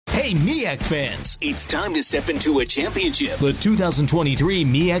Hey, MEAC fans, it's time to step into a championship. The 2023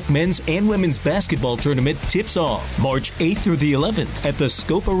 MEAC Men's and Women's Basketball Tournament tips off March 8th through the 11th at the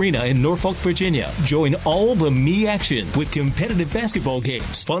Scope Arena in Norfolk, Virginia. Join all the MEAC action with competitive basketball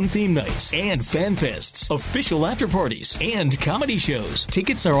games, fun theme nights, and fan fests, official after parties, and comedy shows.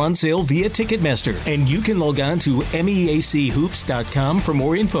 Tickets are on sale via Ticketmaster, and you can log on to meachoops.com for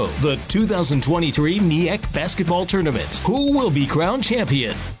more info. The 2023 MEAC Basketball Tournament. Who will be crowned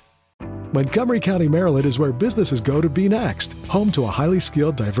champion? Montgomery County, Maryland is where businesses go to be next. Home to a highly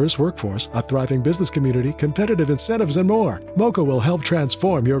skilled, diverse workforce, a thriving business community, competitive incentives, and more. Moco will help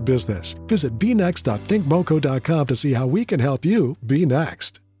transform your business. Visit bnext.thinkmoco.com to see how we can help you be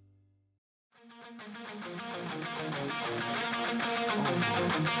next.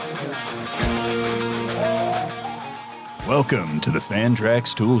 Welcome to the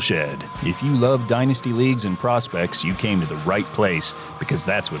Fantrax Toolshed. If you love Dynasty Leagues and prospects, you came to the right place because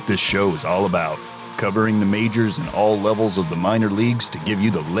that's what this show is all about. Covering the majors and all levels of the minor leagues to give you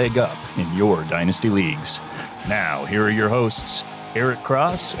the leg up in your Dynasty Leagues. Now, here are your hosts, Eric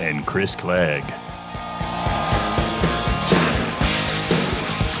Cross and Chris Clegg.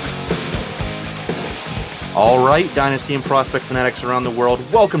 All right, Dynasty and prospect fanatics around the world,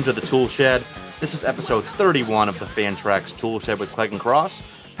 welcome to the Toolshed. This is episode 31 of the Fantrax Toolshed with Clegg and Cross,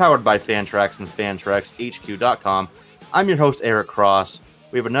 powered by Fantrax and FantraxHQ.com. I'm your host, Eric Cross.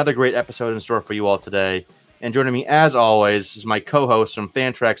 We have another great episode in store for you all today. And joining me, as always, is my co-host from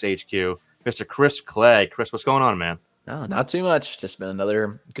Fantrax HQ, Mr. Chris Clegg. Chris, what's going on, man? No, not too much. Just been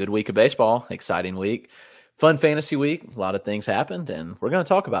another good week of baseball. Exciting week. Fun fantasy week. A lot of things happened, and we're going to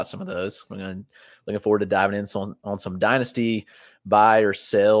talk about some of those. Looking forward to diving in on some Dynasty buy or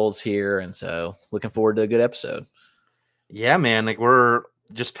sells here, and so looking forward to a good episode. Yeah, man. Like, we're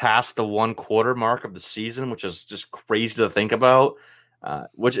just past the 1/4 mark of the season, which is just crazy to think about.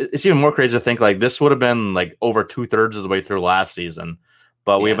 Which it's even more crazy to think like this would have been like over 2/3 of the way through last season.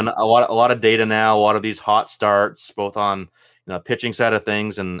 But we have a lot of data now, a lot of these hot starts, both on pitching side of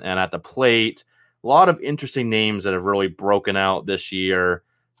things and at the plate. A lot of interesting names that have really broken out this year.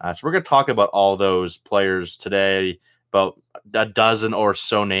 So we're going to talk about all those players today, about a dozen or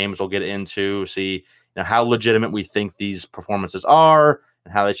so names we'll get into, see how legitimate we think these performances are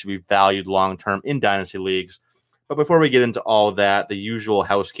and how they should be valued long-term in Dynasty Leagues. But before we get into all that, the usual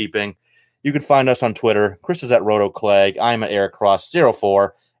housekeeping, you can find us on Twitter. Chris is at RotoClegg. I'm at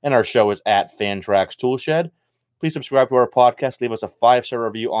EricCross04, and our show is at Fantrax Toolshed. Please subscribe to our podcast. Leave us a 5-star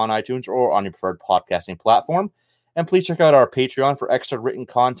review on iTunes or on your preferred podcasting platform. And please check out our Patreon for extra written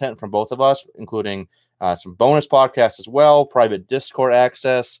content from both of us, including some bonus podcasts as well, private Discord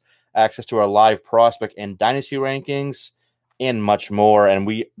access to our live prospect and dynasty rankings, and much more. And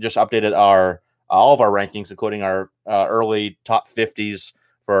we just updated all of our rankings, including our early top 50s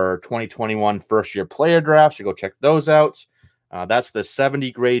for 2021 first-year player drafts. So go check those out. That's the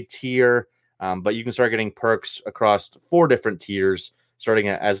 70 grade tier. But you can start getting perks across 4 different tiers, starting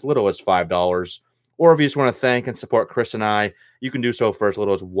at as little as $5. Or if you just want to thank and support Chris and I, you can do so for as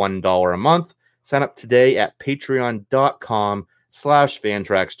little as $1 a month. Sign up today at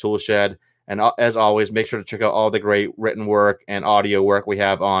patreon.com/FantraxToolshed. And as always, make sure to check out all the great written work and audio work we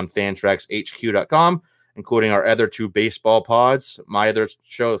have on FantraxHQ.com, including our other 2 baseball pods, my other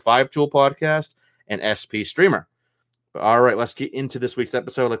show, the 5 Tool Podcast, and SP Streamer. All right, let's get into this week's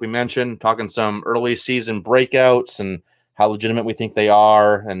episode. Like we mentioned, talking some early season breakouts and how legitimate we think they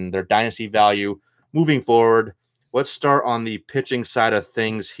are and their dynasty value moving forward. Let's start on the pitching side of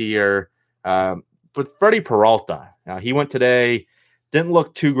things here. With Freddie Peralta, he went today, didn't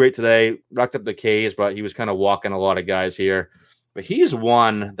look too great today, knocked up the Ks, but he was kind of walking a lot of guys here. But he's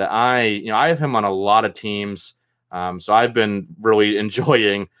one that I have him on a lot of teams. So I've been really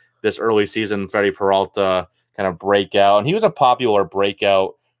enjoying this early season Freddie Peralta kind of breakout. And he was a popular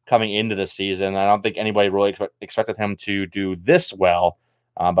breakout coming into the season. I don't think anybody really expected him to do this well.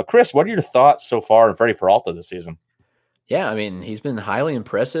 But Chris, what are your thoughts so far on Freddie Peralta this season? Yeah, I mean, he's been highly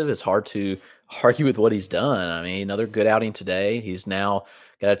impressive. It's hard to argue with what he's done. I mean, another good outing today. He's now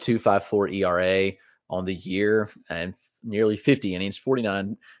got a 2.54 ERA on the year and nearly 50 innings,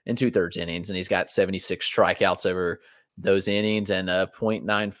 49 and 2/3 innings. And he's got 76 strikeouts over those innings and a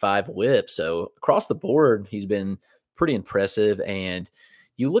 .95 whip. So across the board, he's been pretty impressive. And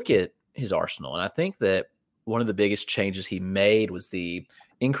you look at his arsenal, and I think that one of the biggest changes he made was the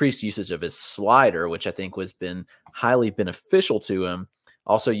increased usage of his slider, which I think was been highly beneficial to him.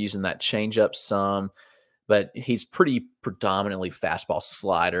 Also using that changeup some, but he's pretty predominantly fastball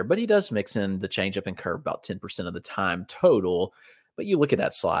slider, but he does mix in the changeup and curve about 10% of the time total. But you look at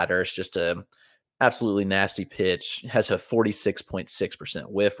that slider, it's just a absolutely nasty pitch, has a 46.6%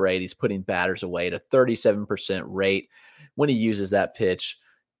 whiff rate. He's putting batters away at a 37% rate when he uses that pitch.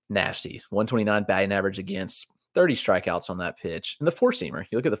 Nasty. 129 batting average against, 30 strikeouts on that pitch. And the four-seamer,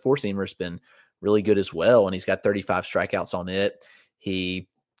 you look at the four-seamer, has been really good as well, and he's got 35 strikeouts on it. He,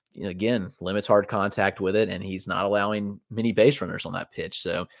 again, limits hard contact with it, and he's not allowing many base runners on that pitch.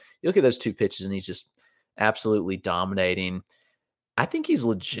 So you look at those two pitches, and he's just absolutely dominating. I think he's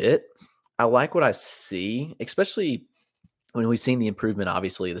legit. I like what I see, especially when we've seen the improvement.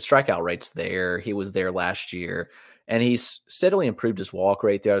 Obviously, the strikeout rate's there. He was there last year, and he's steadily improved his walk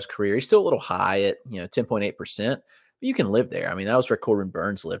rate throughout his career. He's still a little high at 10.8%, but you can live there. I mean, that was where Corbin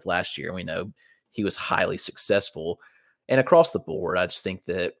Burns lived last year. We know he was highly successful. And across the board, I just think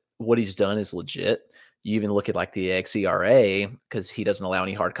that what he's done is legit. You even look at like the xERA, because he doesn't allow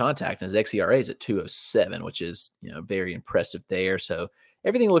any hard contact, and his xERA is at 207, which is very impressive there. So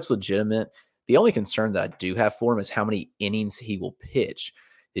everything looks legitimate. The only concern that I do have for him is how many innings he will pitch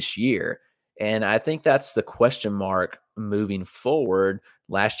this year. And I think that's the question mark moving forward.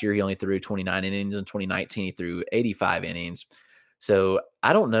 Last year, he only threw 29 innings. In 2019, he threw 85 innings. So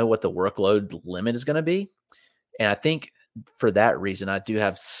I don't know what the workload limit is going to be. And I think for that reason, I do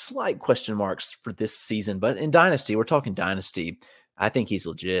have slight question marks for this season. But in Dynasty, we're talking Dynasty, I think he's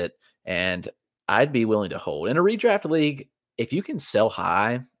legit. And I'd be willing to hold. In a redraft league, if you can sell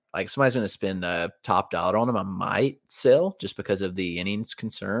high, like somebody's going to spend a top dollar on him, I might sell just because of the innings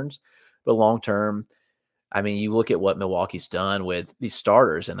concerns. But long term, I mean, you look at what Milwaukee's done with these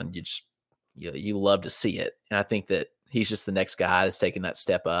starters, and you love to see it. And I think that he's just the next guy that's taking that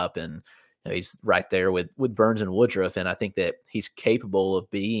step up, and he's right there with Burns and Woodruff. And I think that he's capable of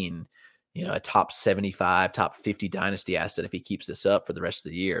being, a top 75, top 50 dynasty asset if he keeps this up for the rest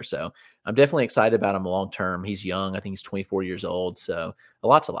of the year. So I'm definitely excited about him long term. He's young. I think he's 24 years old. So a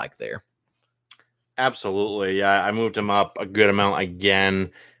lot to like there. Absolutely. Yeah, I moved him up a good amount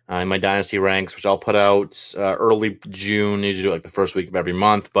again in my dynasty ranks, which I'll put out early June. Usually do it like the first week of every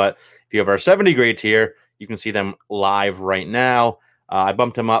month. But if you have our 70 grade tier, you can see them live right now. I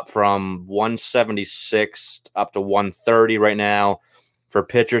bumped him up from 176 up to 130 right now. For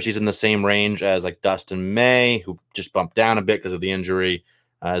pitchers, he's in the same range as like Dustin May, who just bumped down a bit because of the injury.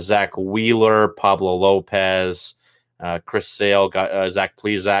 Zach Wheeler, Pablo Lopez, Chris Sale, Zach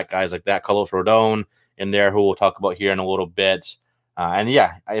Plesac, guys like that, Carlos Rodon in there, who we'll talk about here in a little bit. And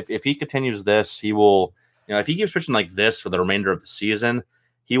yeah, if he continues this, he will, if he keeps pitching like this for the remainder of the season,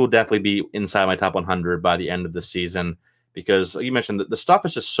 he will definitely be inside my top 100 by the end of the season. Because like you mentioned, the stuff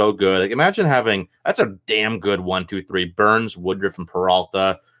is just so good. Like imagine having, that's a damn good 1, 2, 3. Burns, Woodruff, and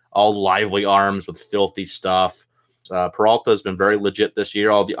Peralta, all lively arms with filthy stuff. Peralta has been very legit this year.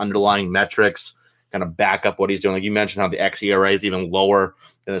 All the underlying metrics kind of back up what he's doing. Like you mentioned how the xERA is even lower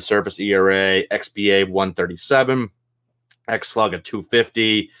than the surface ERA, XBA 137, xSlug at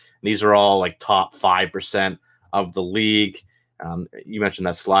 250. These are all like top 5% of the league. You mentioned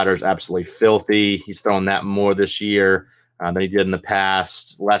that slider is absolutely filthy. He's throwing that more this year than he did in the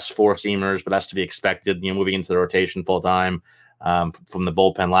past. Less four-seamers, but that's to be expected, moving into the rotation full-time from the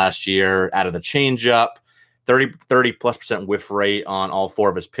bullpen last year. Out of the changeup, 30+% whiff rate on all 4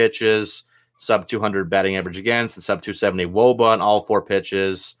 of his pitches, sub 200 batting average against, and sub 270 WOBA on all 4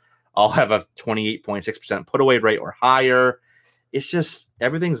 pitches. All have a 28.6% put-away rate or higher. It's just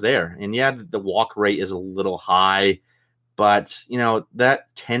everything's there. And yeah, the walk rate is a little high, but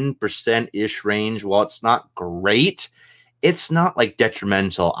that 10%-ish range, while it's not great, it's not like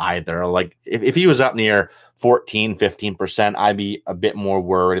detrimental either. Like if he was up near 14, 15%, I'd be a bit more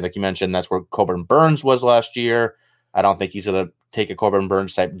worried. Like you mentioned, that's where Corbin Burns was last year. I don't think he's going to take a Corbin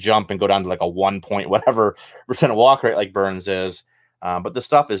Burns type jump and go down to like a 1 point whatever percent walk rate like Burns is. But the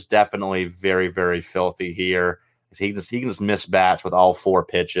stuff is definitely very, very filthy here. He can just miss bats with all 4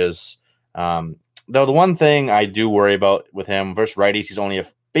 pitches. Though the one thing I do worry about with him versus righties, he's only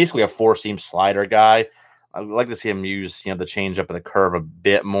basically a 4-seam slider guy. I'd like to see him use, the change up of the curve a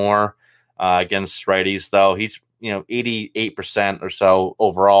bit more against righties, though. He's, 88% or so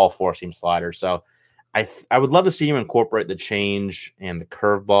overall 4-seam slider. So I would love to see him incorporate the change and the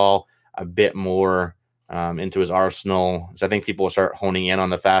curveball a bit more into his arsenal. So I think people will start honing in on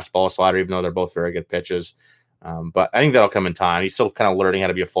the fastball slider, even though they're both very good pitches. But I think that'll come in time. He's still kind of learning how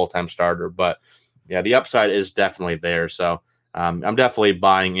to be a full-time starter. But, yeah, the upside is definitely there. So I'm definitely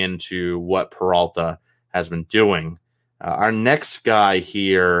buying into what Peralta has been doing. Our next guy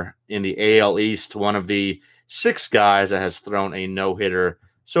here in the AL East, one of the 6 guys that has thrown a no-hitter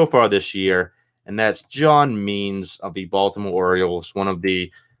so far this year, and that's John Means of the Baltimore Orioles, one of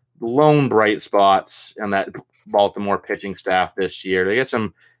the lone bright spots on that Baltimore pitching staff this year. They get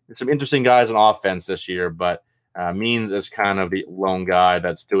some some interesting guys on offense this year, but Means is kind of the lone guy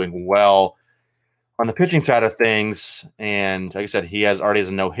that's doing well on the pitching side of things. And like I said, he already has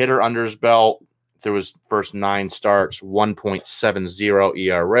a no-hitter under his belt through his first 9 starts, 1.70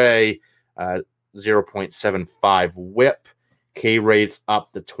 ERA, 0.75 whip. K rate's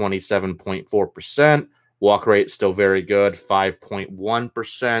up to 27.4%. Walk rate still very good,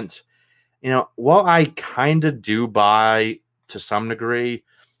 5.1%. While I kind of do buy to some degree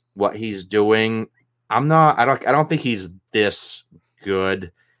what he's doing, I don't think he's this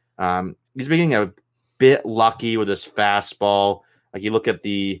good. He's being a bit lucky with his fastball. Like you look at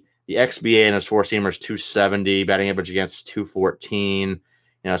the XBA and his four-seamer is 270, batting average against 214.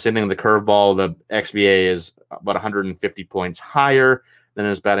 Same thing with the curveball. The XBA is about 150 points higher than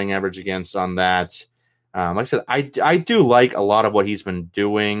his batting average against on that. Like I said, I do like a lot of what he's been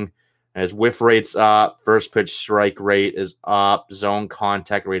doing. His whiff rate's up, first pitch strike rate is up, zone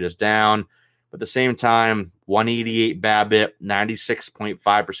contact rate is down. But at the same time, 188 BABIP,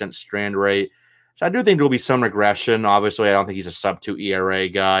 96.5% strand rate. So I do think there will be some regression. Obviously, I don't think he's a sub-2 ERA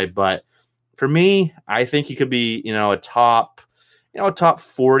guy, but for me, I think he could be, a top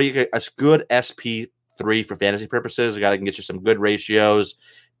 40, a good SP3 for fantasy purposes. A guy that can get you some good ratios,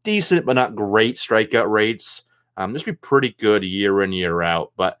 decent but not great strikeout rates. This would be pretty good year in, year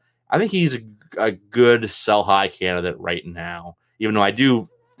out. But I think he's a good sell high candidate right now, even though I do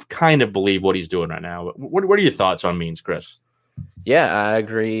kind of believe what he's doing right now. What are your thoughts on Means, Chris? Yeah, I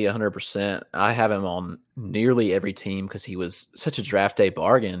agree 100%. I have him on nearly every team because he was such a draft day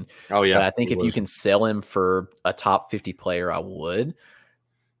bargain. Oh, yeah. But I think if you can sell him for a top 50 player, I would.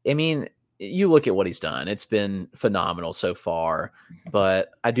 I mean, you look at what he's done. It's been phenomenal so far. But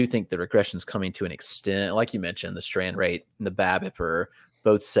I do think the regression's coming to an extent. Like you mentioned, the strand rate and the BABIP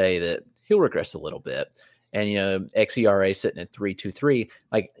both say that he'll regress a little bit. And, XERA sitting at 3.23,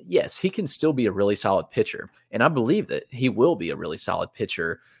 like, yes, he can still be a really solid pitcher. And I believe that he will be a really solid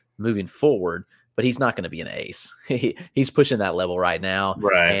pitcher moving forward, but he's not going to be an ace. He's pushing that level right now.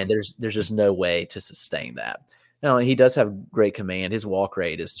 Right. And there's just no way to sustain that. Now, he does have great command. His walk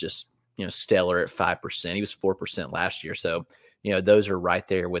rate is just, stellar at 5%. He was 4% last year. So, those are right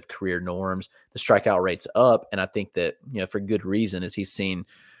there with career norms. The strikeout rate's up. And I think that, for good reason, as he's seen,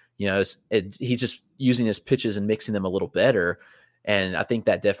 he's just using his pitches and mixing them a little better. And I think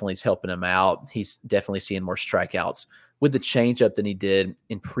that definitely is helping him out. He's definitely seeing more strikeouts with the changeup than he did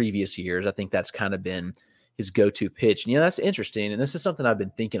in previous years. I think that's kind of been his go-to pitch. And, that's interesting. And this is something I've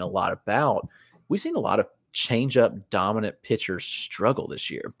been thinking a lot about. We've seen a lot of changeup dominant pitchers struggle this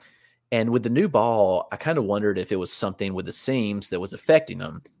year. And with the new ball, I kind of wondered if it was something with the seams that was affecting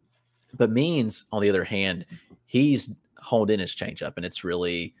them. But Means, on the other hand, he's honed in his changeup, and it's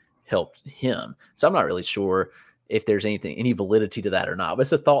really helped him. So I'm not really sure if there's any validity to that or not. But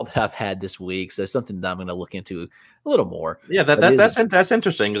it's a thought that I've had this week. So it's something that I'm going to look into a little more. Yeah, that's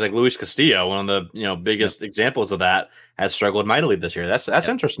interesting because like Luis Castillo, one of the biggest examples of that, has struggled mightily this year. That's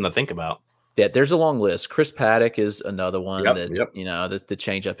interesting to think about. Yeah, there's a long list. Chris Paddock is another one that the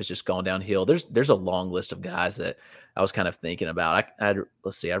changeup has just gone downhill. There's a long list of guys that I was kind of thinking about.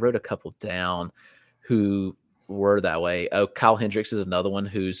 Let's see, I wrote a couple down who were that way. Oh, Kyle Hendricks is another one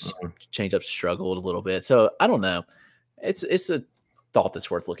whose changeup struggled a little bit. So I don't know. It's a thought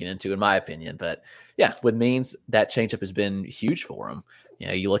that's worth looking into, in my opinion. But yeah, with Means, that changeup has been huge for him.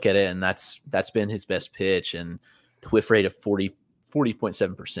 You look at it, and that's been his best pitch, and the whiff rate of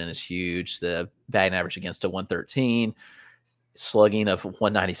 40.7% is huge. The batting average against a 113, slugging of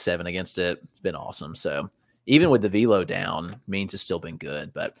 197 against it. It's been awesome. So even with the velo down, Means has still been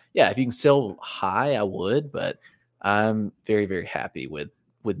good. But yeah, if you can sell high, I would. But I'm very, very happy with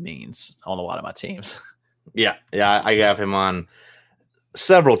Means on a lot of my teams. Yeah, I have him on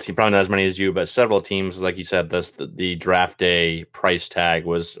several teams, probably not as many as you, but several teams. Like you said, the draft day price tag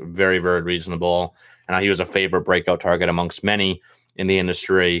was very, very reasonable. And he was a favorite breakout target amongst many in the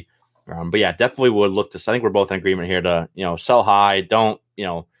industry. But yeah, definitely would look to. I think we're both in agreement here to sell high. Don't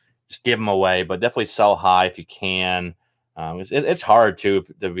just give them away, but definitely sell high if you can. It's hard to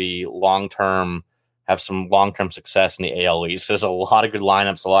be long-term, have some long-term success in the AL East. There's a lot of good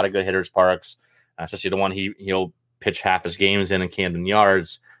lineups, a lot of good hitters parks, especially the one he'll pitch half his games in Camden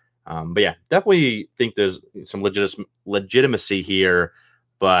Yards. But yeah, definitely think there's some legitimacy here,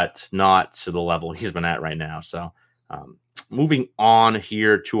 but not to the level he's been at right now. So moving on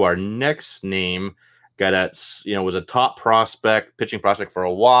here to our next name, guy that's, was a top pitching prospect for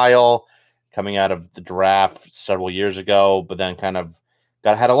a while, coming out of the draft several years ago, but then kind of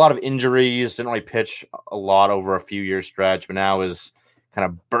had a lot of injuries, didn't really pitch a lot over a few years stretch, but now is kind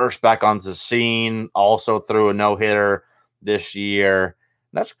of burst back onto the scene, also threw a no-hitter this year.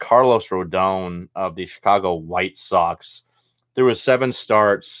 That's Carlos Rodon of the Chicago White Sox. There was 7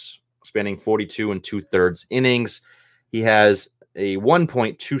 starts spanning 42 and 2/3 innings. He has a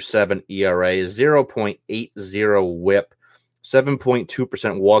 1.27 ERA, 0.80 WHIP,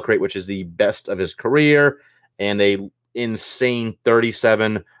 7.2% walk rate, which is the best of his career, and a insane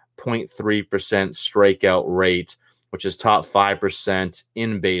 37.3% strikeout rate, which is top 5%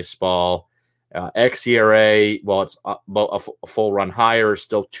 in baseball. xERA, well, it's a full run higher,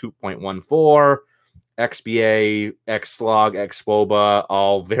 still 2.14. XBA, xSlog, xWOBA,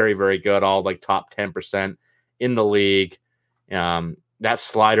 all very, very good, all like top 10% in the league. That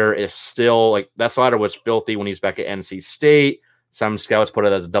slider is still like that slider was filthy when he's back at NC State. Some scouts put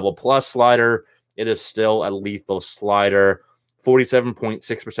it as a double plus slider. It is still a lethal slider.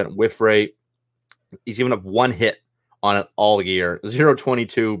 47.6% whiff rate. He's given up 1 hit on it all year.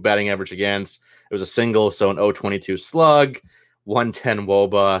 0.22 batting average against. It was a single, so an 0.22 slug, 110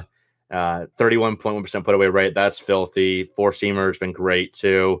 WOBA, 31.1% put away rate. That's filthy. 4-seamer's been great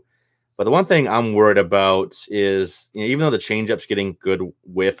too. But the one thing I'm worried about is, even though the changeup's getting good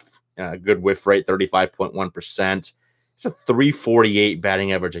whiff rate, 35.1%, it's a 348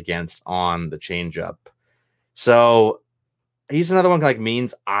 batting average against on the changeup. So he's another one like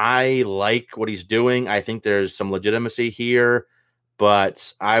Means. I like what he's doing. I think there's some legitimacy here,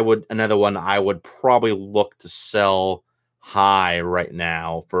 but I would probably look to sell high right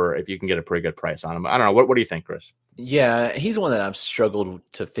now for if you can get a pretty good price on him. I don't know. What do you think, Chris? Yeah, he's one that I've struggled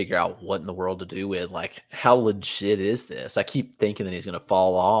to figure out what in the world to do with. Like, how legit is this? I keep thinking that he's going to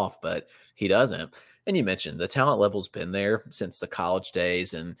fall off, but he doesn't. And you mentioned the talent level's been there since the college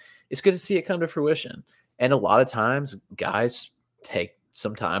days, and it's good to see it come to fruition. And a lot of times, guys take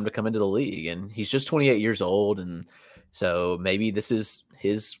some time to come into the league, and he's just 28 years old, and so maybe this is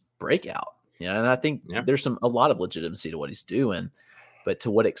his breakout. And I think there's a lot of legitimacy to what he's doing, but to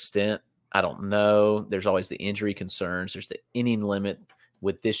what extent, I don't know. There's always the injury concerns. There's the inning limit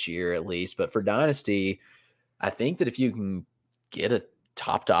with this year at least. But for Dynasty, I think that if you can get a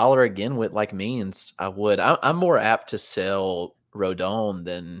top dollar again with like Means, I would. I'm more apt to sell Rodon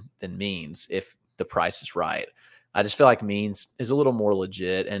than Means if the price is right. I just feel like Means is a little more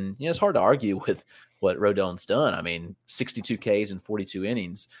legit. And it's hard to argue with what Rodon's done. I mean, 62 Ks in 42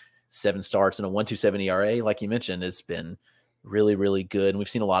 innings, 7 starts and a 1.27 ERA, like you mentioned, has been really, really good. And we've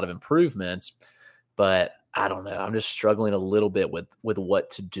seen a lot of improvements, but I don't know. I'm just struggling a little bit with what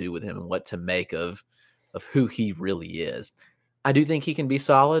to do with him and what to make of who he really is. I do think he can be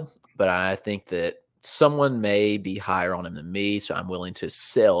solid, but I think that someone may be higher on him than me, so I'm willing to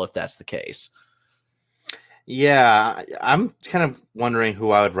sell if that's the case. Yeah, I'm kind of wondering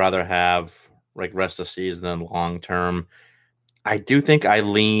who I would rather have like rest of the season than long term. I do think I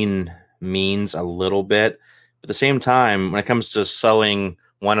lean Means a little bit. But at the same time, when it comes to selling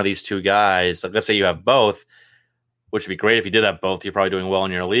one of these two guys, like let's say you have both, which would be great if you did have both. You're probably doing well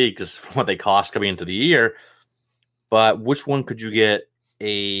in your league because what they cost coming into the year. But which one could you get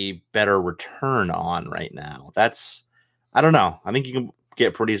a better return on right now? I don't know. I think you can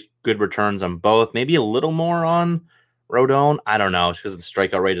get pretty good returns on both. Maybe a little more on Rodon. I don't know. It's because the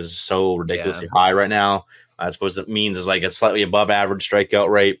strikeout rate is so ridiculously high right now. I suppose it means it's like a slightly above average strikeout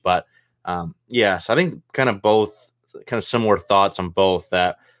rate, but so I think kind of similar thoughts on both,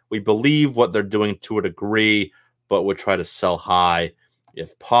 that we believe what they're doing to a degree, but would try to sell high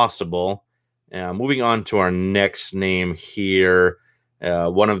if possible. Moving on to our next name here,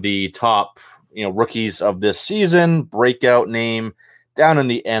 one of the top rookies of this season, breakout name down in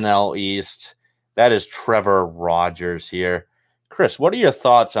the NL East. That is Trevor Rogers here. Chris, what are your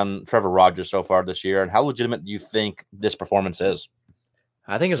thoughts on Trevor Rogers so far this year, and how legitimate do you think this performance is?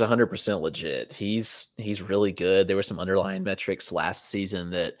 I think it's 100% legit. He's really good. There were some underlying metrics last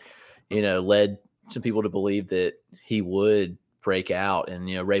season that, led some people to believe that he would break out. And,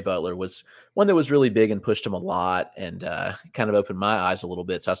 Ray Butler was one that was really big and pushed him a lot, and kind of opened my eyes a little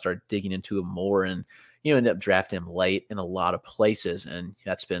bit. So I started digging into him more, and, ended up drafting him late in a lot of places. And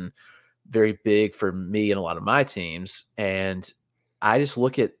that's been very big for me and a lot of my teams. And I just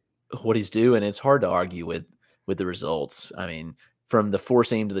look at what he's doing. It's hard to argue with the results. I mean, from the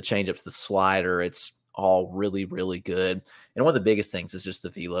 4-seam to the changeup to the slider, it's all really, really good. And one of the biggest things is just the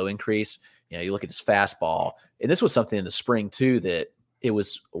velo increase. You look at his fastball, and this was something in the spring too that it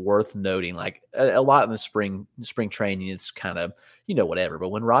was worth noting. Like a lot in the spring training is kind of, whatever. But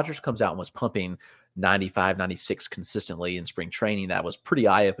when Rogers comes out and was pumping 95, 96 consistently in spring training, that was pretty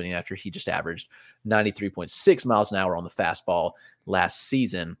eye-opening after he just averaged 93.6 miles an hour on the fastball last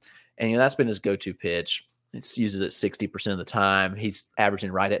season. And that's been his go-to pitch. It uses it 60% of the time. He's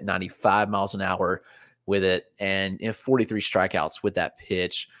averaging right at 95 miles an hour with it, and 43 strikeouts with that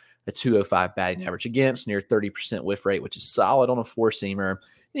pitch, a 205 batting average against, near 30% whiff rate, which is solid on a four-seamer.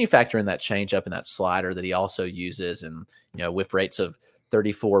 Then you factor in that changeup and that slider that he also uses, and whiff rates of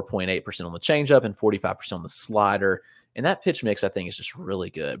 34.8% on the changeup and 45% on the slider. And that pitch mix, I think, is just really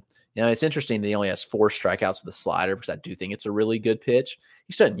good. It's interesting that he only has 4 strikeouts with the slider, because I do think it's a really good pitch.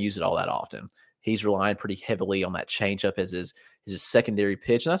 He doesn't use it all that often. He's relying pretty heavily on that changeup as his secondary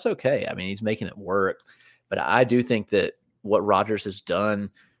pitch, and that's okay. I mean, he's making it work. But I do think that what Rogers has done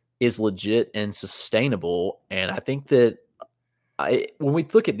is legit and sustainable. And I think that when we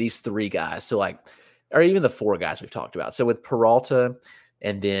look at these 3 guys, or even the 4 guys we've talked about, so with Peralta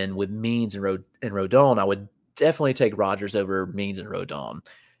and then with Means and Rodon, I would definitely take Rogers over Means and Rodon,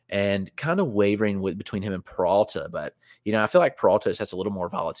 and kind of wavering between him and Peralta. But, I feel like Peralta has a little more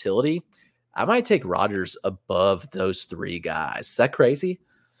volatility. I might take Rogers above those 3 guys. Is that crazy?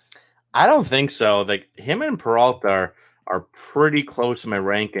 I don't think so. Like, him and Peralta are pretty close in my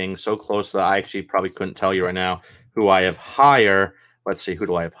ranking. So close that I actually probably couldn't tell you right now who I have higher. Let's see, who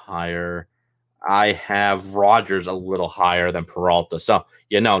do I have higher? I have Rogers a little higher than Peralta. So,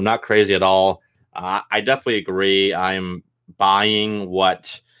 not crazy at all. I definitely agree. I'm buying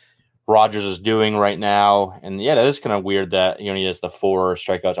what Rogers is doing right now. And that is kind of weird that he has the 4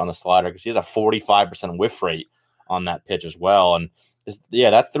 strikeouts on the slider, because he has a 45% whiff rate on that pitch as well. And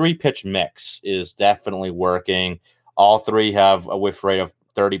that 3-pitch mix is definitely working. All 3 have a whiff rate of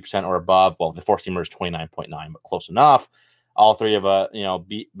 30% or above. Well, the four-seamer is 29.9, but close enough. All 3 have a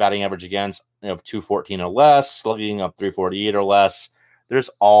batting average against of 214 or less, slugging of 348 or less. There's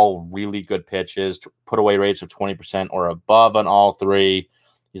all really good pitches. Put away rates of 20% or above on all 3.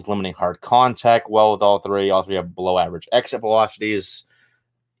 He's limiting hard contact well with all 3. All 3 have below average exit velocities.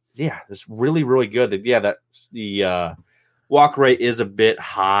 It's really, really good. That the walk rate is a bit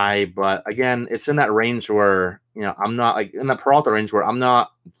high, but again, it's in that range where I'm not in that Peralta range where I'm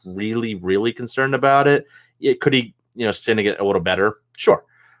not really, really concerned about it. Could he stand to get a little better? Sure,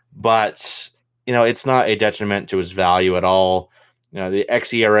 but it's not a detriment to his value at all. The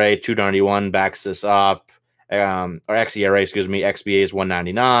xERA 291 backs this up. Or xERA, XBA is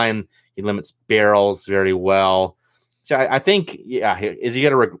 199. He limits barrels very well. So I think, is he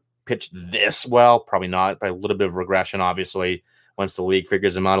going to pitch this well? Probably not. By a little bit of regression, obviously, once the league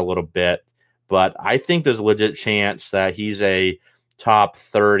figures him out a little bit. But I think there's a legit chance that he's a top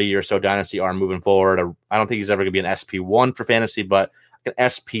 30 or so dynasty arm moving forward. I don't think he's ever going to be an SP1 for fantasy, but an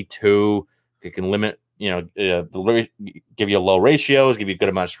SP2. It can limit, give you low ratios, give you a good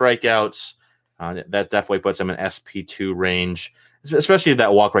amount of strikeouts. That definitely puts him in SP2 range, especially if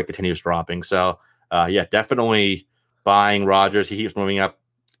that walk rate continues dropping. So, definitely buying Rogers. He keeps moving up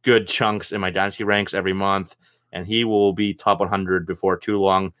good chunks in my dynasty ranks every month, and he will be top 100 before too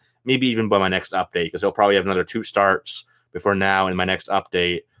long, maybe even by my next update, because he'll probably have another 2 starts before now in my next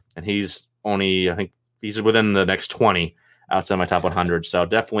update, and he's only, I think, he's within the next 20 outside my top 100, so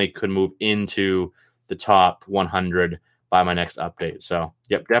definitely could move into the top 100 by my next update. So,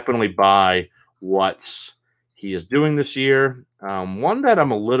 definitely buy what he is doing this year. One that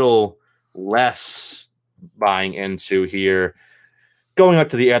I'm a little less buying into here, going up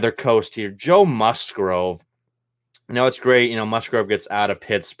to the other coast here, Joe Musgrove. It's great. Musgrove gets out of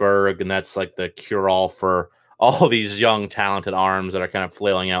Pittsburgh, and that's like the cure-all for all these young, talented arms that are kind of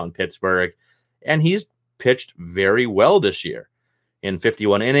flailing out in Pittsburgh. And he's pitched very well this year. In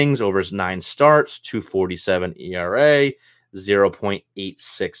 51 innings, over his 9 starts, 2.47 ERA,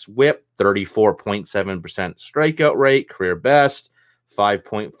 0.86 whip, 34.7% strikeout rate, career best,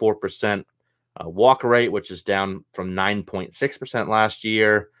 5.4% walk rate, which is down from 9.6% last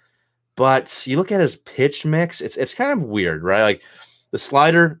year. But you look at his pitch mix, it's kind of weird, right? Like, the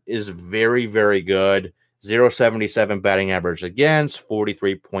slider is very, very good. 0.77 batting average against,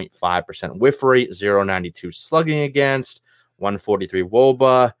 43.5% whiff rate, 0.92 slugging against, 143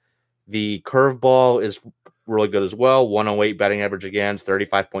 WOBA. The curveball is really good as well. 108 batting average against,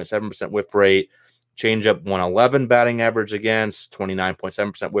 35.7% whiff rate. Changeup 111 batting average against,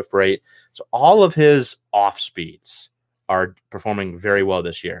 29.7% whiff rate. So all of his off speeds are performing very well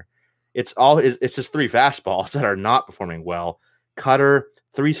this year. It's his 3 fastballs that are not performing well. Cutter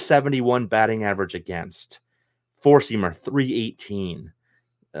 371 batting average against. 4-seamer 318.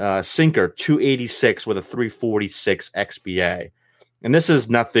 Sinker 286 with a 346 XBA. And this is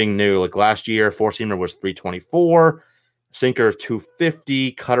nothing new. Like last year, 4-seamer was 324, sinker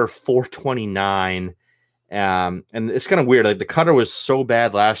 250, cutter 429. And it's kind of weird. Like the cutter was so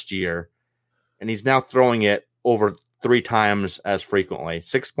bad last year, and he's now throwing it over 3 times as frequently.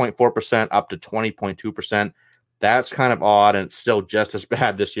 6.4% up to 20.2%. That's kind of odd, and it's still just as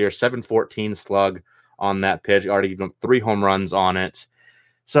bad this year. 714 slug on that pitch. Already given up 3 home runs on it.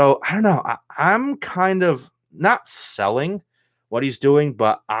 So I don't know. I'm kind of not selling what he's doing,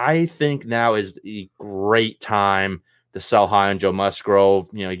 but I think now is the great time to sell high on Joe Musgrove.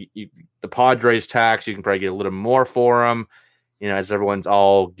 The Padres tax, you can probably get a little more for him, as everyone's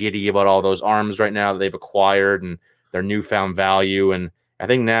all giddy about all those arms right now that they've acquired and their newfound value. And I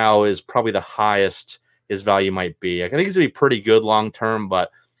think now is probably the highest his value might be. I think he's going to be pretty good long-term,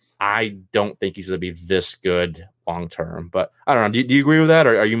 but I don't think he's going to be this good long-term. But I don't know. Do you agree with that,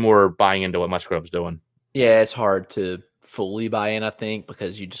 or are you more buying into what Musgrove's doing? Yeah, it's hard to fully buy in, I think,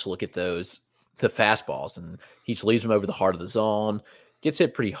 because you just look at the fastballs, and he just leaves them over the heart of the zone, gets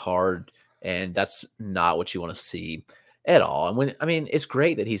hit pretty hard, and that's not what you want to see at all. And it's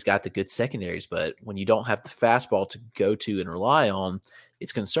great that he's got the good secondaries, but when you don't have the fastball to go to and rely on,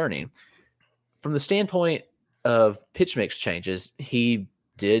 it's concerning. From the standpoint of pitch mix changes, he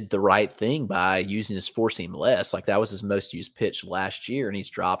did the right thing by using his four seam less. Like, that was his most used pitch last year, and he's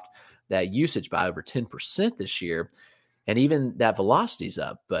dropped that usage by over 10% this year. And even that velocity's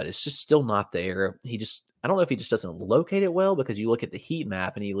up, but it's just still not there. I don't know if he just doesn't locate it well, because you look at the heat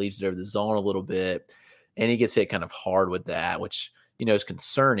map and he leaves it over the zone a little bit, and he gets hit kind of hard with that, which, is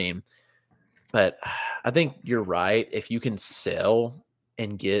concerning. But I think you're right. If you can sell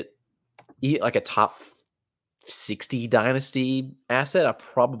and get like a top 60 dynasty asset, I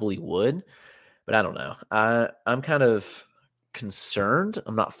probably would, but I don't know. I'm kind of concerned.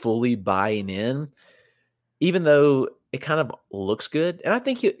 I'm not fully buying in, even though it kind of looks good. And I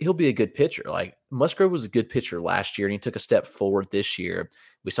think he'll be a good pitcher. Like, Musgrove was a good pitcher last year, and he took a step forward this year.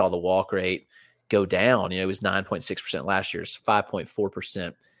 We saw the walk rate go down. It was 9.6% last year. It's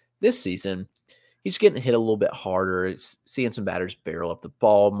 5.4% this season. He's getting hit a little bit harder. Seeing some batters barrel up the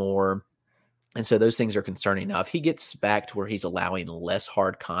ball more. And so those things are concerning. Now, if he gets back to where he's allowing less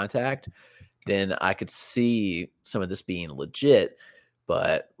hard contact, then I could see some of this being legit.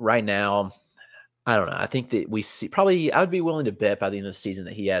 But right now, I don't know. I think that we see I would be willing to bet by the end of the season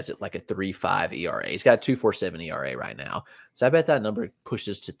that he has it like a 3.5 ERA. He's got a 2.47 ERA right now. So I bet that number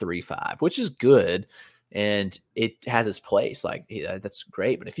pushes to 3.5, which is good. And it has its place. Like, that's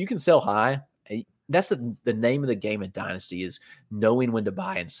great. But if you can sell high, that's the name of the game in Dynasty, is knowing when to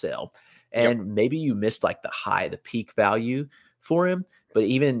buy and sell. And maybe you missed like the peak value for him. But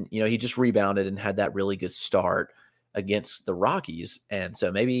even, he just rebounded and had that really good start against the Rockies. And so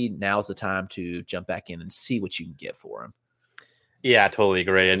maybe now's the time to jump back in and see what you can get for him. Yeah, I totally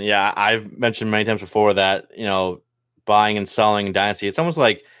agree. And yeah, I've mentioned many times before that, buying and selling in Dynasty, it's almost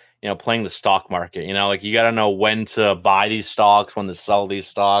like, playing the stock market. Like, you got to know when to buy these stocks, when to sell these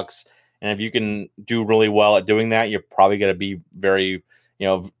stocks. And if you can do really well at doing that, you're probably going to be very,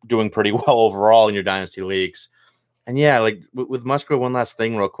 doing pretty well overall in your Dynasty leagues. And yeah, like with Musgrove, one last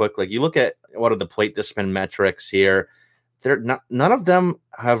thing real quick. Like, you look at what are the plate discipline metrics here. None of them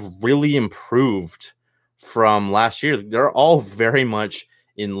have really improved from last year. They're all very much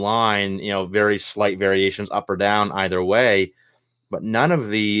in line, very slight variations up or down either way. But none of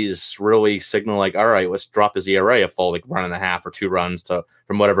these really signal like, all right, let's drop his ERA a full like 1.5 or 2 runs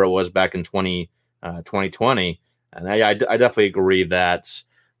from whatever it was back in 2020. And I definitely agree that,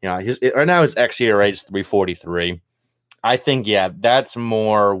 right now his xERA is 3.43. I think, that's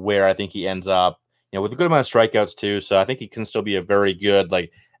more where I think he ends up, with a good amount of strikeouts too. So I think he can still be a very good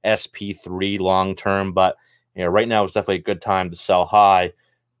like SP3 long term. But right now it's definitely a good time to sell high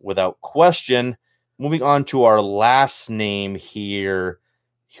without question. Moving on to our last name here,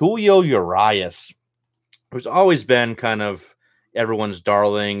 Julio Urias, who's always been kind of everyone's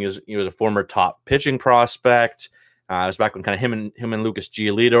darling. He was a former top pitching prospect. It was back when kind of him and Lucas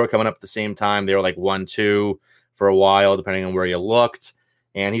Giolito were coming up at the same time. They were like 1-2 for a while, depending on where you looked.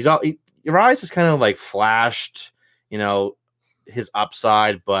 And Urias has kind of like flashed, his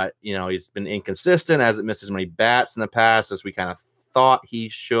upside, but he's been inconsistent as it misses many bats in the past, as we kind of thought he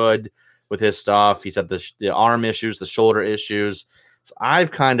should with his stuff. He's had the arm issues, the shoulder issues. So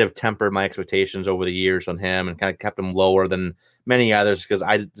I've kind of tempered my expectations over the years on him and kind of kept him lower than many others because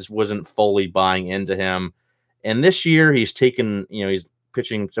I just wasn't fully buying into him. And this year he's taken, he's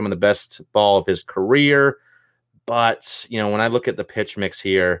pitching some of the best ball of his career. But, when I look at the pitch mix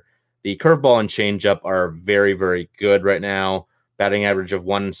here, the curveball and changeup are very, very good right now. Batting average of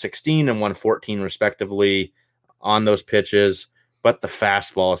 116 and 114 respectively on those pitches. But the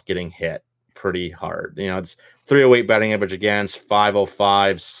fastball is getting hit pretty hard. It's 308 batting average against,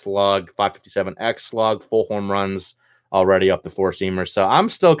 505 slug, 557 X slug, full home runs already up the four-seamer. So I'm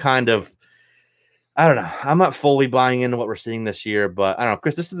still kind of, I don't know. I'm not fully buying into what we're seeing this year, but I don't know.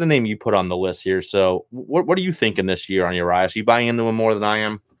 Chris, this is the name you put on the list here. So what are you thinking this year on Urias? Are you buying into him more than I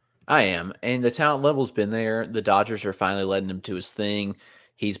am? I am, and the talent level's been there. The Dodgers are finally letting him do his thing.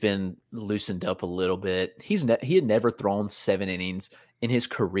 He's been loosened up a little bit. He had never thrown 7 innings in his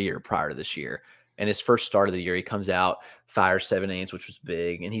career prior to this year. And his first start of the year, he comes out, fires 7 innings, which was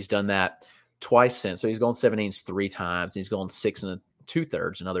big, and he's done that twice since. So he's gone 7 innings 3 times, and he's gone 6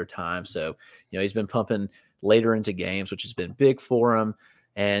 2/3 another time. So he's been pumping later into games, which has been big for him.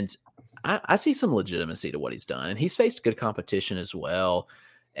 And I see some legitimacy to what he's done, and he's faced good competition as well.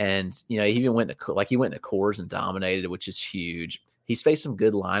 And he even went to Coors and dominated, which is huge. He's faced some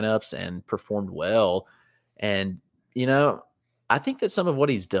good lineups and performed well. And I think that some of what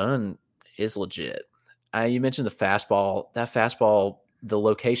he's done is legit. You mentioned the fastball. That fastball, the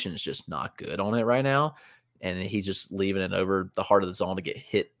location is just not good on it right now, and he's just leaving it over the heart of the zone to get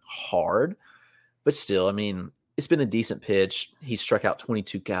hit hard. But still, I mean, it's been a decent pitch. He struck out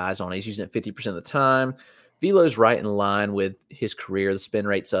 22 guys on it. He's using it 50% of the time. Velo's right in line with his career. The spin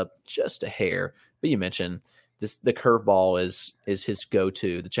rate's up just a hair. But you mentioned the curveball is his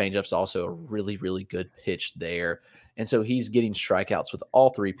go-to. The changeup's also a really, really good pitch there. And so he's getting strikeouts with all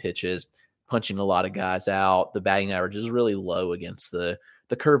 3 pitches, punching a lot of guys out. The batting average is really low against the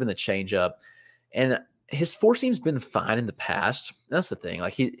curve and the changeup. And his four seam's been fine in the past. That's the thing.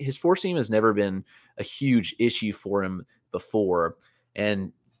 Like his four seam has never been a huge issue for him before.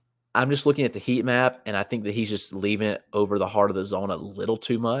 And I'm just looking at the heat map, and I think that he's just leaving it over the heart of the zone a little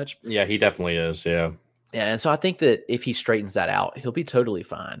too much. Yeah, he definitely is. Yeah. Yeah, and so I think that if he straightens that out, he'll be totally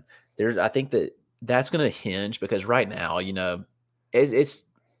fine. I think that's going to hinge because right now, it's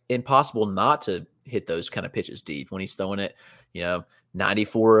impossible not to hit those kind of pitches deep when he's throwing it,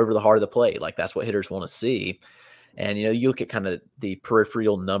 94 over the heart of the plate. Like that's what hitters want to see. And, you look at kind of the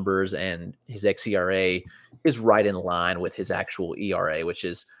peripheral numbers, and his xERA is right in line with his actual ERA, which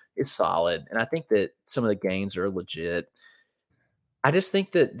is solid. And I think that some of the gains are legit. I just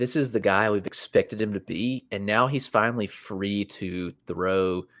think that this is the guy we've expected him to be. And now he's finally free to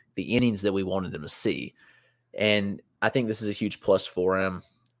throw the innings that we wanted him to see. And I think this is a huge plus for him.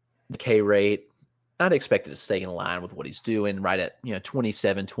 The K rate, I'd expect it to stay in line with what he's doing, right at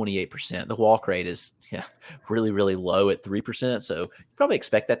 27, 28%. The walk rate is really, really low at 3%. So you probably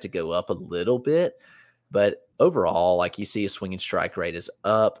expect that to go up a little bit. But overall, like you see his swinging strike rate is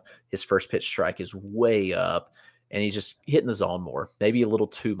up. His first pitch strike is way up. And he's just hitting the zone more, maybe a little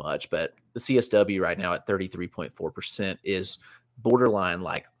too much. But the CSW right now at 33.4% is borderline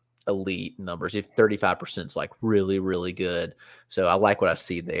like elite numbers. If 35% is like really, really good. So I like what I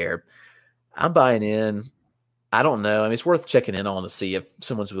see there. I'm buying in. I don't know. I mean, it's worth checking in on to see if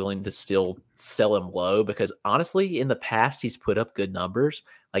someone's willing to still sell him low, because honestly, in the past, he's put up good numbers.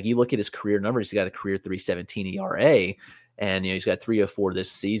 Like you look at his career numbers, he's got a career 3.17 ERA, and he's got 3.04 this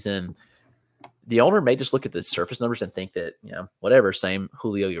season. The owner may just look at the surface numbers and think that, whatever, same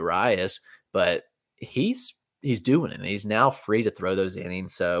Julio Urias, but he's doing it. And he's now free to throw those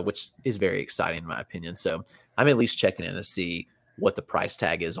innings, so which is very exciting in my opinion. So I'm at least checking in to see what the price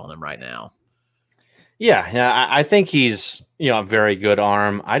tag is on him right now. Yeah, I think he's a very good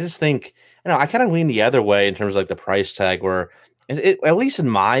arm. I just think I kind of lean the other way in terms of like the price tag, where at least in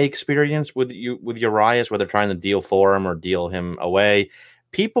my experience with Urias, whether trying to deal for him or deal him away,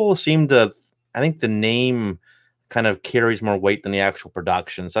 people seem to. I think the name kind of carries more weight than the actual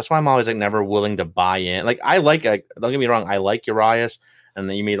production. So that's why I'm always like never willing to buy in. Like don't get me wrong, I like Urias, and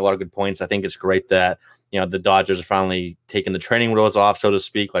then you made a lot of good points. I think it's great that the Dodgers are finally taking the training wheels off, so to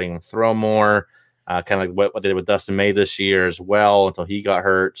speak, letting him throw more. Kind of like what they did with Dustin May this year as well until he got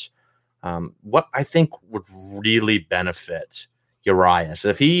hurt. What I think would really benefit Urias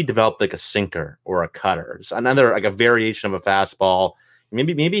if he developed like a sinker or a cutter, just another like a variation of a fastball.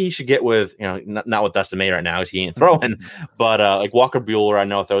 Maybe he should get with not with Dustin May right now because he ain't throwing, but like Walker Buehler. I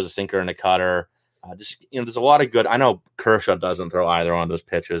know if there was a sinker and a cutter, there's a lot of good. I know Kershaw doesn't throw either one of those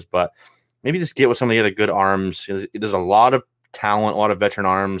pitches, but maybe just get with some of the other good arms. There's a lot of talent, a lot of veteran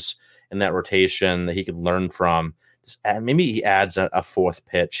arms in that rotation that he could learn from. Maybe he adds a fourth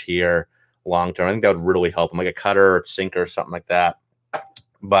pitch here long term. I think that would really help him, like a cutter or sinker or something like that.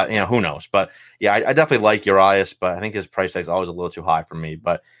 But who knows? But yeah, I definitely like Urias, but I think his price tag is always a little too high for me.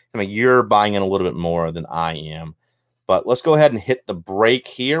 But I mean, you're buying in a little bit more than I am. But let's go ahead and hit the break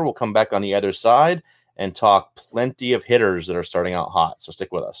here. We'll come back on the other side and talk plenty of hitters that are starting out hot. So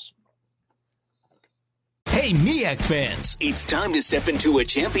stick with us. Hey, MEAC fans, it's time to step into a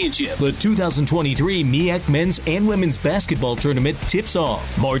championship. The 2023 MEAC men's and women's basketball tournament tips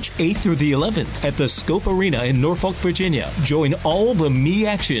off March 8th through the 11th at the Scope Arena in Norfolk, Virginia. Join all the MEAC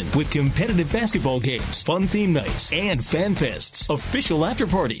action with competitive basketball games, fun theme nights, and fan fests, official after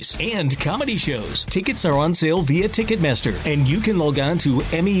parties, and comedy shows. Tickets are on sale via Ticketmaster, and you can log on to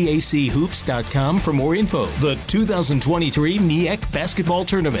meachoops.com for more info. The 2023 MEAC basketball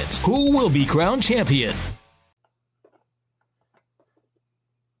tournament. Who will be crowned champion?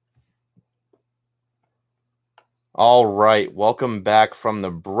 All right, welcome back from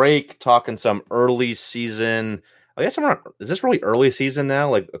the break. Talking some early season. I guess is this really early season now?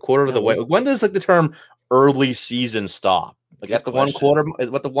 Like a quarter of the way. When does like the term early season stop? Like at the 1 quarter?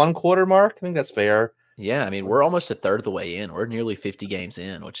 What the 1 quarter mark? I think that's fair. Yeah, I mean we're almost a third of the way in. We're nearly 50 games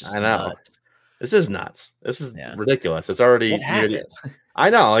in, which is nuts. This is nuts. This is ridiculous. It's already. I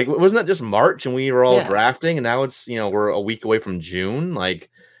know. Like wasn't that just March and we were all drafting, and now it's we're a week away from June. Like.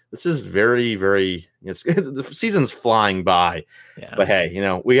 This is very, very. The season's flying by, but hey,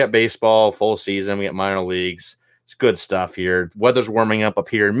 we got baseball full season. We got minor leagues. It's good stuff here. Weather's warming up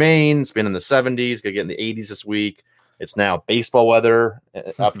here in Maine. It's been in the 70s. Gonna get in the 80s this week. It's now baseball weather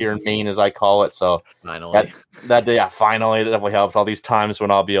up here in Maine, as I call it. So finally, that definitely helps. All these times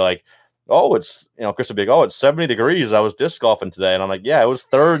when I'll be like, oh, it's Chris will be like, oh, it's 70 degrees. I was disc golfing today, and I'm like, yeah, it was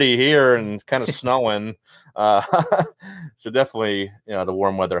 30 here, and it's kind of snowing. So definitely, the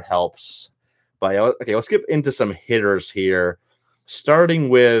warm weather helps. But okay, let's get into some hitters here, starting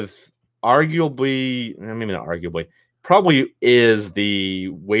with probably is the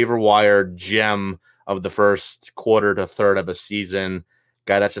waiver wire gem of the first quarter to third of a season.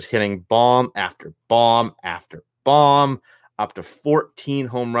 Guy that's just hitting bomb after bomb after bomb. Up to 14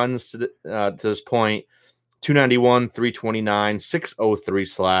 home runs to this point, 291, 329, 603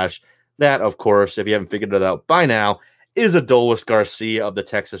 slash. That, of course, if you haven't figured it out by now, is Adolis Garcia of the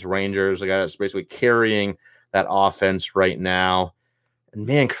Texas Rangers, a guy that's basically carrying that offense right now. And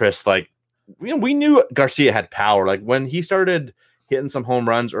man, Chris, we knew Garcia had power. Like when he started hitting some home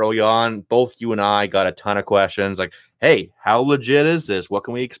runs early on, both you and I got a ton of questions like, hey, how legit is this? What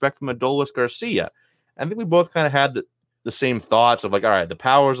can we expect from Adolis Garcia? I think we both kind of had the same thoughts of like, all right, the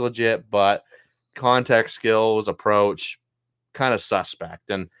power's legit, but contact skills, approach, kind of suspect.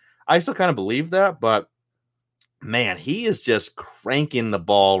 And I still kind of believe that, but man, he is just cranking the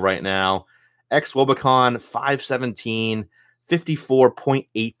ball right now. Ex-Wobicon, 517,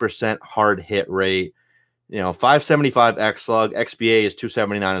 54.8% hard hit rate. 575 X-Slug. XBA is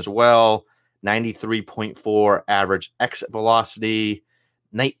 279 as well. 93.4 average exit velocity.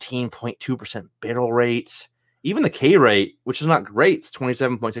 19.2% barrel rates. Even the K rate, which is not great, it's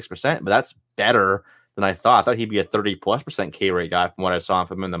 27.6%, but that's better than I thought. I thought he'd be a 30+% K rate guy from what I saw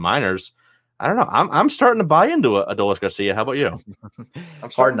from him in the minors. I don't know. I'm starting to buy into Adolis Garcia. How about you?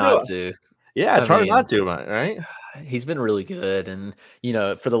 Hard not to. Yeah, it's hard not to, right? He's been really good. And,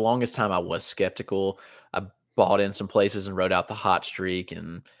 for the longest time I was skeptical. I bought in some places and wrote out the hot streak,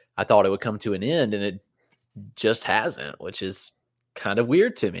 and I thought it would come to an end, and it just hasn't, which is kind of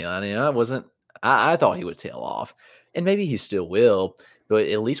weird to me. I mean, I thought he would tail off, and maybe he still will, but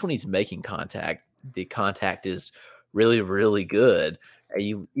at least when he's making contact, the contact is really, really good.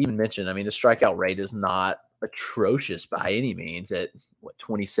 You even mentioned, the strikeout rate is not atrocious by any means at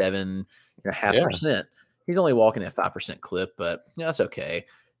 27.5%. He's only walking at 5% clip, but that's okay.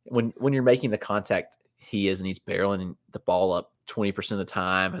 When you're making the contact he is, and he's barreling the ball up 20% of the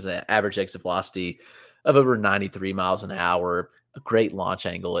time, has an average exit velocity of over 93 miles an hour, a great launch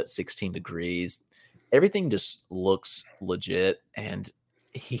angle at 16 degrees. Everything just looks legit, and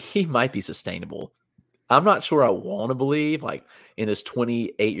he might be sustainable. I'm not sure I want to believe in this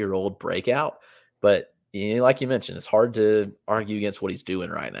 28-year-old breakout, but like you mentioned, it's hard to argue against what he's doing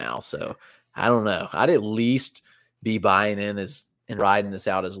right now. So I don't know. I'd at least be buying in and riding this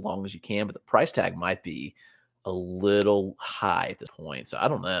out as long as you can, but the price tag might be a little high at this point. So I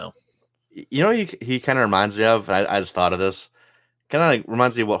don't know. He kind of reminds me of, I just thought of this, kind of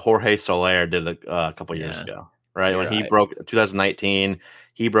reminds me of what Jorge Soler did a couple years ago, right? When he broke 2019,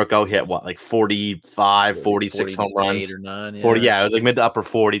 he broke out, hit 45, 46 home runs. 8 or 9, 40, it was mid to upper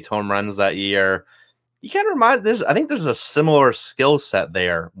 40 home runs that year. You kind of remind this. I think there's a similar skill set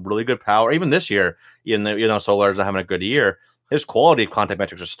there. Really good power. Even this year, Soler's not having a good year. His quality of contact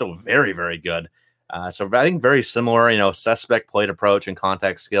metrics are still very, very good. So I think very similar, suspect plate approach and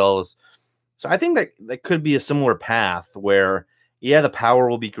contact skills. So I think that could be a similar path where, the power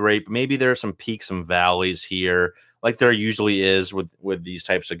will be great, but maybe there are some peaks and valleys here, like there usually is with these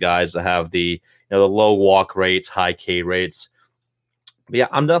types of guys that have the low walk rates, high K rates. But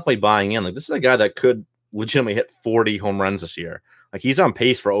I'm definitely buying in. This is a guy that could legitimately hit 40 home runs this year. Like he's on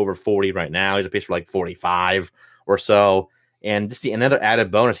pace for over 40 right now. He's on pace for like 45 or so. And just another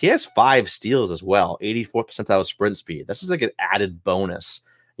added bonus, he has 5 steals as well, 84 percentile sprint speed. This is like an added bonus.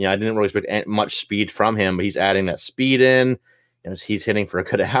 I didn't really expect much speed from him, but he's adding that speed in. He's hitting for a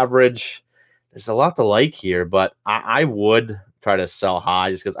good average. There's a lot to like here, but I would try to sell high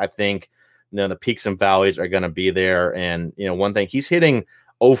just because I think the peaks and valleys are going to be there. And one thing, he's hitting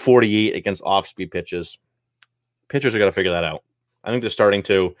 0.48 against off-speed pitches. Pitchers are going to figure that out. I think they're starting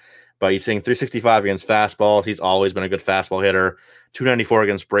to. But he's hitting 365 against fastballs. He's always been a good fastball hitter. 294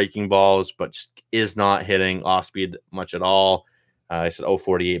 against breaking balls, but just is not hitting off speed much at all. I said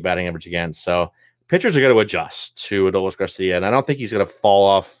 0.48 batting average against. So pitchers are going to adjust to Adolis Garcia, and I don't think he's going to fall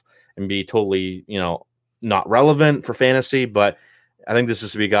off and be totally, not relevant for fantasy. But I think this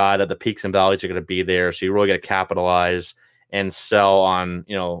is to be a guy that the peaks and valleys are going to be there. So you really got to capitalize and sell on,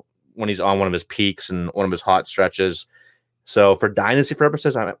 when he's on one of his peaks and one of his hot stretches. So for dynasty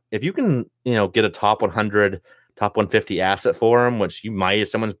purposes, if you can, get a top 100, top 150 asset for him, which you might, if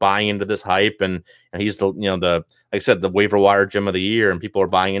someone's buying into this hype and he's the, like I said, the waiver wire gem of the year and people are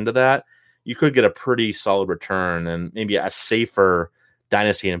buying into that, you could get a pretty solid return and maybe a safer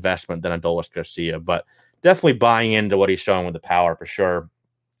dynasty investment than Adolis Garcia, but definitely buying into what he's showing with the power for sure.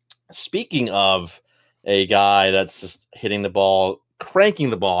 Speaking of a guy that's just hitting the ball,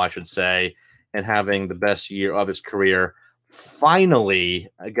 cranking the ball, I should say, and having the best year of his career, finally,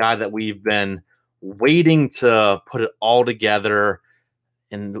 a guy that we've been waiting to put it all together,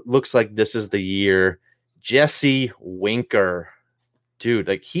 and it looks like this is the year. Jesse Winker, dude,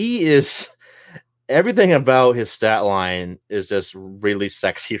 like he is, everything about his stat line is just really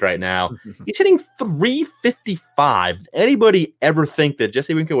sexy right now. He's hitting 355. Anybody ever think that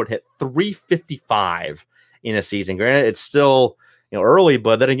Jesse Winker would hit 355 in a season? Granted, it's still early,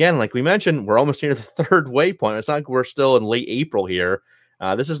 but then again, like we mentioned, we're almost near the third waypoint. It's not like we're still in late April here.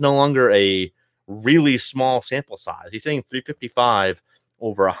 This is no longer a really small sample size. He's hitting 355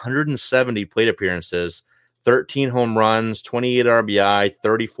 over 170 plate appearances, 13 home runs, 28 RBI,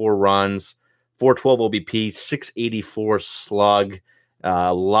 34 runs, 412 OBP, 684 slug.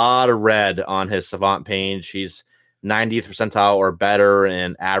 A lot of red on his Savant page. He's 90th percentile or better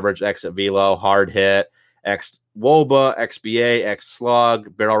in average exit velo, hard hit, X WOBA, XBA, X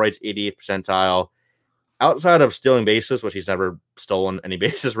slug, barrel rates 88th percentile. Outside of stealing bases, which he's never stolen any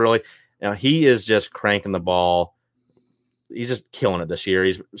bases really, he is just cranking the ball. He's just killing it this year.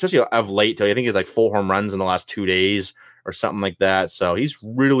 He's especially of late. I think he's like 4 home runs in the last 2 days or something like that. So he's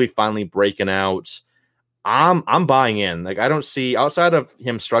really finally breaking out. I'm buying in. Like I don't see, outside of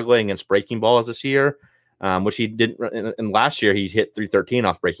him struggling against breaking balls this year, which he didn't. And last year he hit 313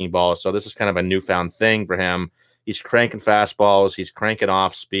 off breaking balls. So this is kind of a newfound thing for him. He's cranking fastballs. He's cranking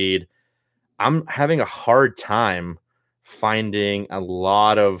off speed. I'm having a hard time finding a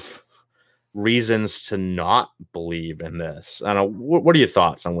lot of reasons to not believe in this. I don't know. What are your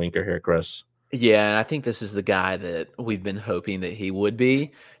thoughts on Winker here, Chris? Yeah, and I think this is the guy that we've been hoping that he would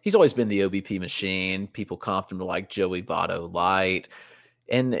be. He's always been the OBP machine. People comped him to like Joey Votto light.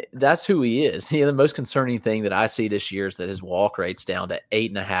 And that's who he is. The most concerning thing that I see this year is that his walk rate's down to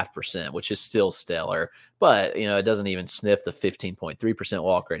 8.5%, which is still stellar. But, it doesn't even sniff the 15.3%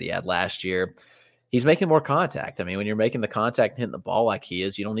 walk rate he had last year. He's making more contact. I mean, when you're making the contact and hitting the ball like he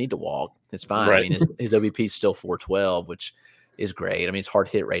is, you don't need to walk. It's fine. Right. I mean, his OBP is still 412, which is great. I mean, his hard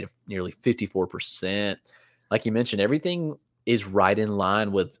hit rate of nearly 54%. Like you mentioned, everything is right in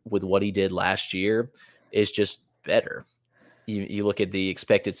line with what he did last year. It's just better. You look at the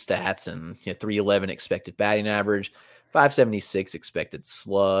expected stats and 311 expected batting average, 576 expected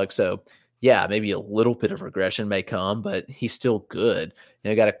slug. So yeah, maybe a little bit of regression may come, but he's still good.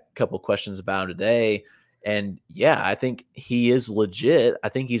 I got a couple of questions about him today. And yeah, I think he is legit. I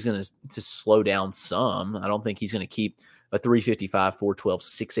think he's going to slow down some. I don't think he's going to keep a 355, 412,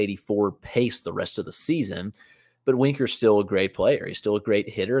 684 pace the rest of the season. But Winker's still a great player. He's still a great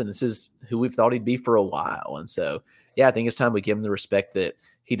hitter, and this is who we've thought he'd be for a while. And so, yeah, I think it's time we give him the respect that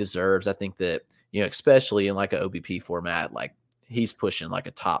he deserves. I think that, especially in like an OBP format, like he's pushing like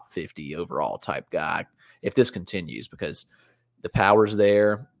a top 50 overall type guy if this continues, because the power's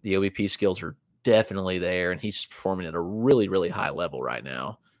there. The OBP skills are definitely there, and he's performing at a really, really high level right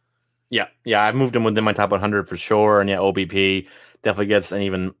now. Yeah, I moved him within my top 100 for sure, and yeah, OBP definitely gets an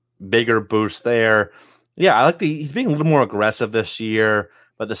even bigger boost there. Yeah, I like he's being a little more aggressive this year,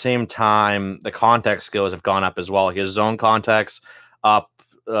 but at the same time, the contact skills have gone up as well. Like his zone contacts up,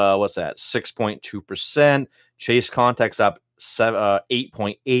 6.2%. Chase contacts up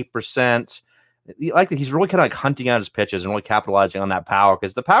 8.8%. Like he's really kind of like hunting out his pitches and really capitalizing on that power,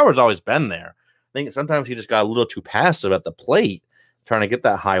 because the power has always been there. think sometimes he just got a little too passive at the plate, trying to get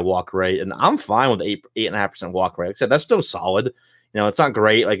that high walk rate. And I'm fine with 8.5% walk rate. Like I said, that's still solid. You know, it's not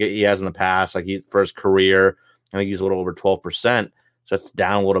great like he has in the past. Like for his career, I think he's a little over 12%. So it's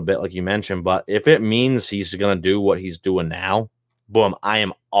down a little bit, like you mentioned. But if it means he's going to do what he's doing now, boom, I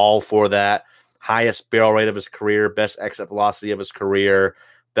am all for that. Highest barrel rate of his career, best exit velocity of his career,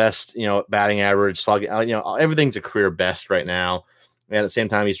 best, batting average, slug, everything's a career best right now. And at the same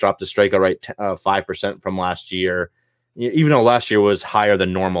time, he's dropped his strikeout rate 5% from last year, even though last year was higher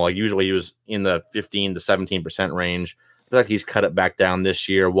than normal. Like usually he was in the 15 to 17% range. I feel like he's cut it back down this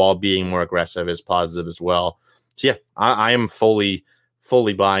year while being more aggressive is positive as well. So yeah, I am fully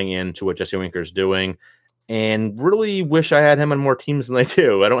buying into what Jesse Winker is doing, and really wish I had him on more teams than I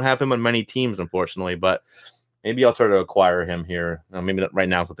do. I don't have him on many teams, unfortunately, but maybe I'll try to acquire him here. Maybe right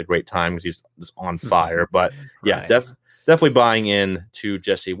now is not the great time because he's just on fire. But yeah, definitely buying in to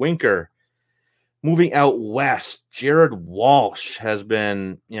Jesse Winker. Moving out west, Jared Walsh has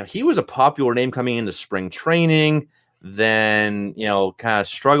been, he was a popular name coming into spring training, then, kind of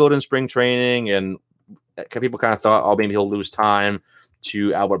struggled in spring training, and people kind of thought, maybe he'll lose time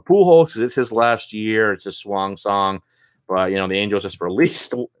to Albert Pujols because it's his last year. It's his swan song. But, the Angels just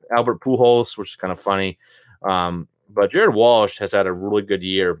released Albert Pujols, which is kind of funny. But Jared Walsh has had a really good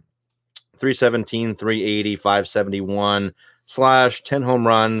year. 317, 380, 571 / 10 home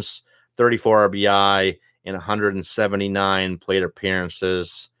runs, 34 RBI, and 179 plate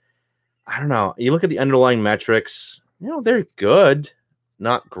appearances. I don't know. You look at the underlying metrics, they're good,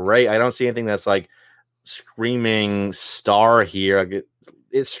 not great. I don't see anything that's like screaming star here.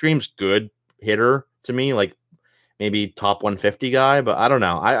 It screams good hitter to me, like maybe top 150 guy, but I don't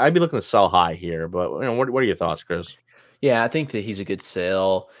know. I'd be looking to sell high here, but what are your thoughts, Chris? Yeah, I think that he's a good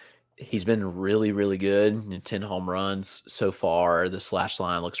sell. He's been really, really good. 10 home runs so far. The slash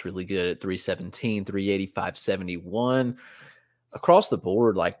line looks really good at 317, 380, 571. Across the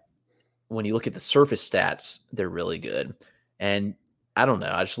board, like when you look at the surface stats, they're really good. And I don't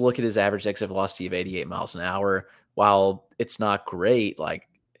know. I just look at his average exit velocity of 88 miles an hour. While it's not great, like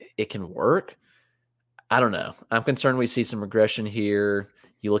it can work. I don't know. I'm concerned we see some regression here.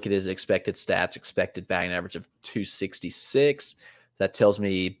 You look at his expected stats, expected batting average of 266. That tells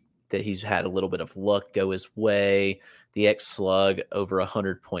me that he's had a little bit of luck go his way. The X slug over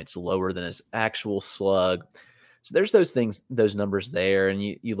 100 points lower than his actual slug. So there's those things, those numbers there. And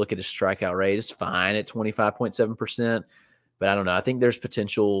you look at his strikeout rate, it's fine at 25.7%. But I don't know. I think there's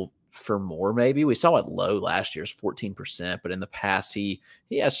potential for more. Maybe we saw it low last year's 14%, but in the past he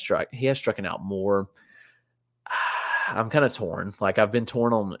has struck out more. I'm kind of torn. Like I've been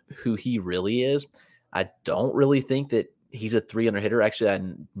torn on who he really is. I don't really think that he's a 300 hitter. Actually, I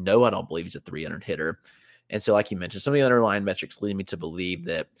don't believe he's a 300 hitter. And so, like you mentioned, some of the underlying metrics lead me to believe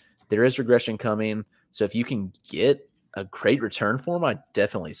that there is regression coming. So if you can get a great return for him, I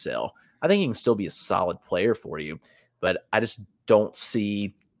definitely sell. I think he can still be a solid player for you, but I just don't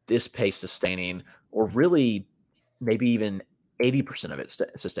see this pace sustaining, or really maybe even 80% of it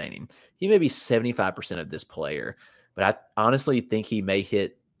sustaining. He may be 75% of this player, but I honestly think he may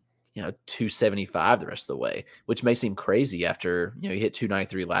hit 275 the rest of the way, which may seem crazy after, he hit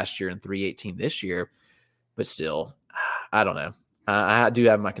 293 last year and 318 this year, but still, I don't know. I do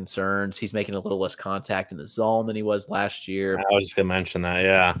have my concerns. He's making a little less contact in the zone than he was last year. I was just going to mention that.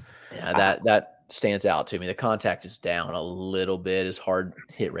 Yeah. Yeah. That stands out to me. The contact is down a little bit. His hard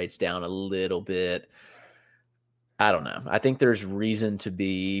hit rate's down a little bit. I don't know. I think there's reason to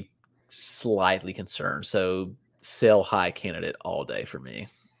be slightly concerned. So sell high candidate all day for me.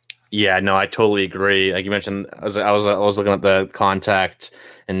 Yeah, no, I totally agree. Like you mentioned, I was looking at the contact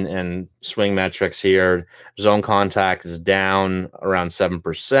and swing metrics here. Zone contact is down around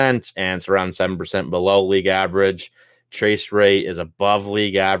 7%, and it's around 7% below league average. Chase rate is above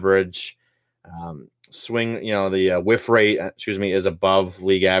league average. Swing, the whiff rate, is above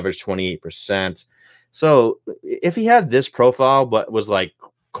league average, 28%. So if he had this profile, but was like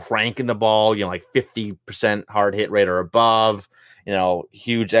cranking the ball, like 50% hard hit rate or above,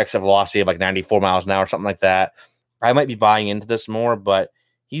 huge exit velocity of like 94 miles an hour, something like that, I might be buying into this more. But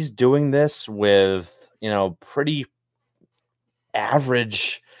he's doing this with, pretty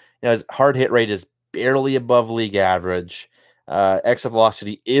average, his hard hit rate is barely above league average. Exit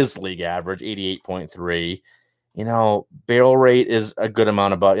velocity is league average, 88.3. Barrel rate is a good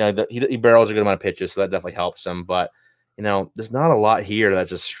amount about, he barrels a good amount of pitches, so that definitely helps him. But, there's not a lot here that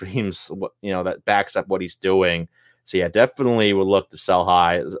just screams, that backs up what he's doing. So, yeah, definitely would look to sell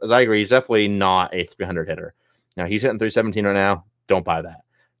high. As I agree, he's definitely not a 300 hitter. Now, he's hitting 317 right now. Don't buy that.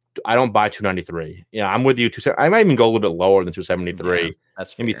 I don't buy 293. Yeah, I'm with you. I might even go a little bit lower than 273. Yeah,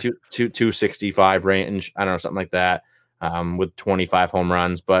 that's maybe fair. 265 range. I don't know, something like that. With 25 home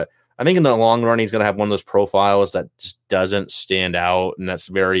runs, but I think in the long run he's going to have one of those profiles that just doesn't stand out, and that's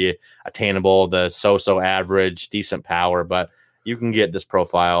very attainable. The so average, decent power, but you can get this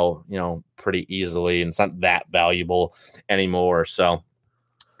profile, pretty easily, and it's not that valuable anymore. So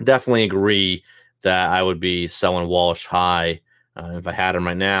definitely agree that I would be selling Walsh high if I had him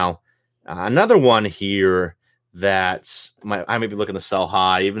right now. Another one here that I may be looking to sell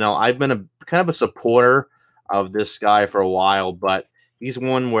high, even though I've been kind of a supporter of this guy for a while, but he's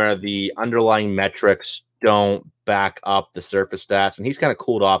one where the underlying metrics don't back up the surface stats, and he's kind of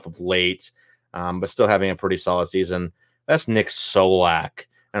cooled off of late, but still having a pretty solid season. That's Nick Solak.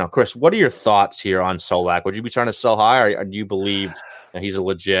 I know, Chris, what are your thoughts here on Solak? Would you be trying to sell high, or do you believe that he's a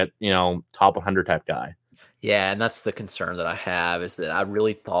legit, top 100 type guy? Yeah, and that's the concern that I have, is that I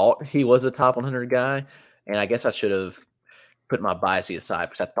really thought he was a top 100 guy, and I guess I should have put my bias aside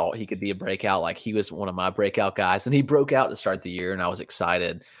because I thought he could be a breakout. Like, he was one of my breakout guys, and he broke out to start the year, and I was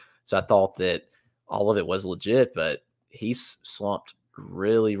excited. So I thought that all of it was legit, but he's slumped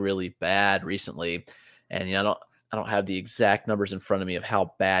really, really bad recently. And I don't have the exact numbers in front of me of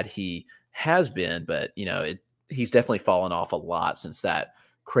how bad he has been, but he's definitely fallen off a lot since that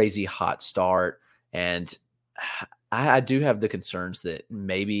crazy hot start. And I do have the concerns that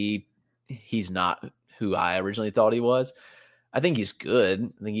maybe he's not who I originally thought he was. I think he's good.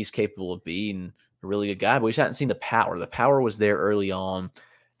 I think he's capable of being a really good guy, but we just haven't seen the power. The power was there early on,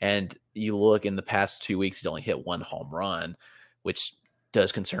 and you look in the past 2 weeks, he's only hit 1 home run, which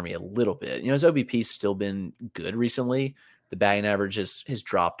does concern me a little bit. His OBP's still been good recently. The batting average has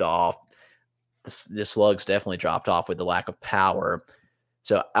dropped off. The slug's definitely dropped off with the lack of power.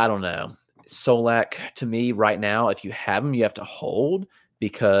 So I don't know. Solak, to me right now, if you have him, you have to hold,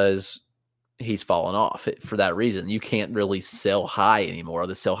 because he's fallen off. For that reason, you can't really sell high anymore.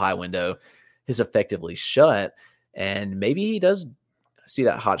 The sell high window is effectively shut, and maybe he does see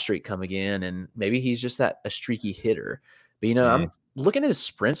that hot streak come again, and maybe he's just a streaky hitter. But I'm looking at his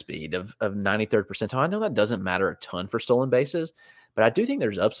sprint speed of 93rd percentile. I know that doesn't matter a ton for stolen bases, but I do think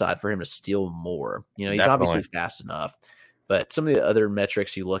there's upside for him to steal more. He's Definitely. Obviously fast enough, but some of the other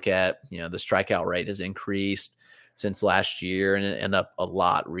metrics you look at, the strikeout rate has increased since last year and up a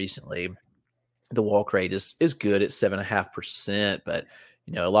lot recently. The walk rate is good at 7.5%, but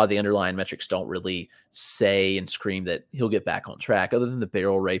a lot of the underlying metrics don't really say and scream that he'll get back on track, other than the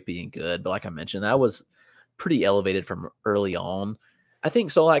barrel rate being good. But like I mentioned, that was pretty elevated from early on. I think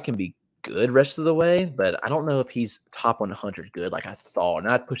Solak can be good rest of the way, but I don't know if he's top 100 good like I thought. And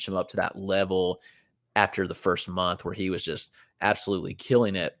I'd push him up to that level after the first month, where he was just absolutely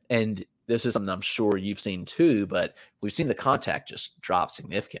killing it. And this is something I'm sure you've seen too, but we've seen the contact just drop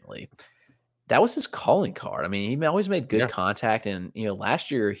significantly. That was his calling card. I mean, he always made good contact. And,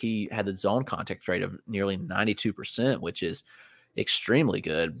 last year he had the zone contact rate of nearly 92%, which is extremely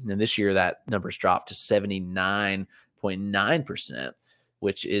good. And this year that number's dropped to 79.9%,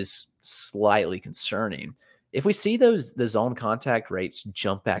 which is slightly concerning. If we see the zone contact rates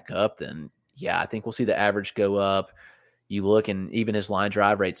jump back up, then I think we'll see the average go up. You look, and even his line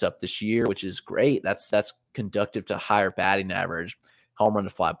drive rate's up this year, which is great. That's conducive to higher batting average. Home run to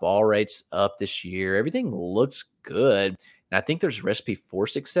fly ball rates up this year. Everything looks good. And I think there's recipe for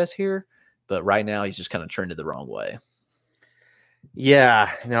success here, but right now he's just kind of trended the wrong way.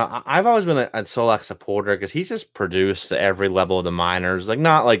 Yeah, I've always been a Solak supporter because he's just produced at every level of the minors. Like,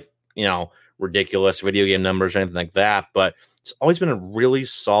 not like, ridiculous video game numbers or anything like that, but it's always been a really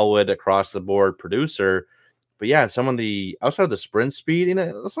solid across the board producer. But yeah, some of the outside of the sprint speed,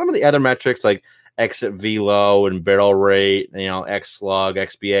 some of the other metrics like exit velo and barrel rate, X slug,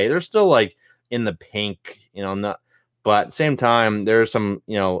 XBA, they're still like in the pink, but at the same time, there's some,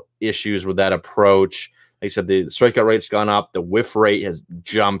 issues with that approach. Like I said, the strikeout rate's gone up. The whiff rate has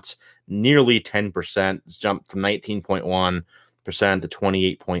jumped nearly 10%. It's jumped from 19.1% to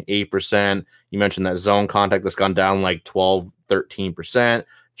 28.8%. You mentioned that zone contact that's gone down like 12, 13%.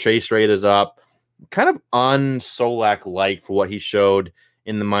 Chase rate is up. Kind of un-Solak-like for what he showed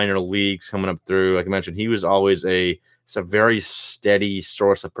in the minor leagues coming up through. Like I mentioned, he was always it's a very steady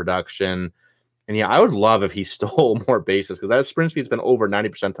source of production. And I would love if he stole more bases, because that sprint speed's been over 90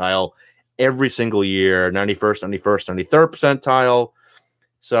 percentile every single year, 91st, 93rd percentile.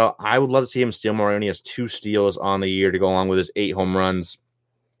 So I would love to see him steal more. He only has 2 steals on the year to go along with his 8 home runs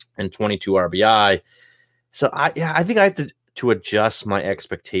and 22 RBI. So I think I have to adjust my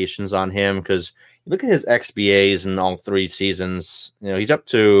expectations on him, because you look at his XBAs in all 3 seasons. He's up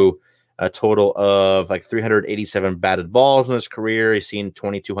to a total of like 387 batted balls in his career. He's seen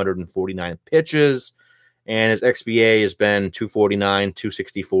 2,249 pitches, and his XBA has been 249,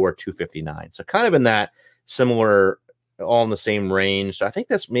 264, 259. So kind of in that similar, all in the same range. So I think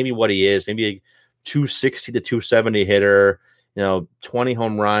that's maybe what he is, maybe a 260 to 270 hitter, 20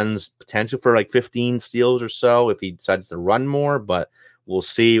 home runs, potential for like 15 steals or so if he decides to run more, but we'll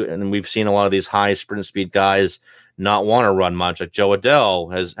see. And we've seen a lot of these high sprint speed guys not want to run much. Like Joe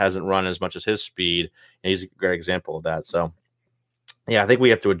Adell hasn't run as much as his speed, and he's a great example of that. So yeah, I think we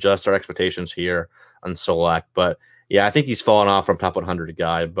have to adjust our expectations here on Solak. But yeah, I think he's fallen off from top 100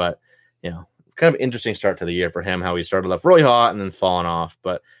 guy, but kind of interesting start to the year for him, how he started off really hot and then fallen off.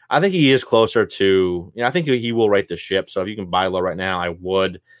 But I think he is closer to, I think he will right the ship. So if you can buy low right now, I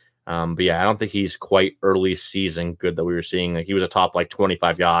would. But yeah, I don't think he's quite early season good that we were seeing. Like he was a top like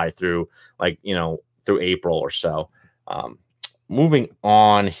 25 guy through through April or so. Moving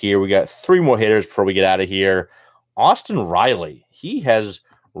on here, we got 3 more hitters before we get out of here. Austin Riley, he has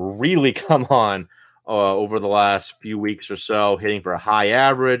really come on over the last few weeks or so, hitting for a high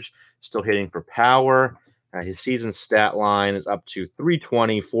average, still hitting for power. His season stat line is up to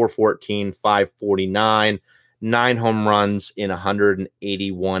 320, 414, 549, 9 home runs in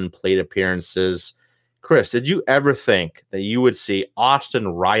 181 plate appearances. Chris, did you ever think that you would see Austin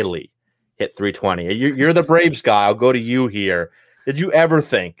Riley hit 320? You're the Braves guy. I'll go to you here. Did you ever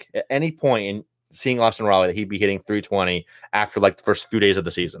think at any point in seeing Austin Riley that he'd be hitting 320 after like the first few days of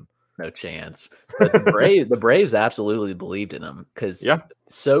the season? No chance. But the Braves absolutely believed in him because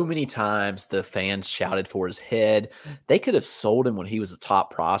so many times the fans shouted for his head. They could have sold him when he was a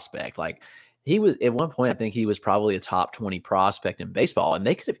top prospect. Like he was at one point, I think he was probably a top 20 prospect in baseball, and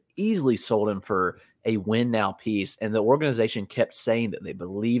they could have easily sold him for a win now piece. And the organization kept saying that they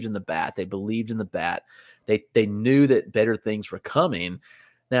believed in the bat. They believed in the bat. They knew that better things were coming.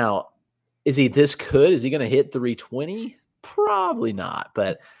 Now, is he this good? Is he going to hit 320? Probably not.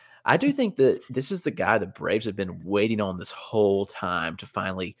 But I do think that this is the guy the Braves have been waiting on this whole time to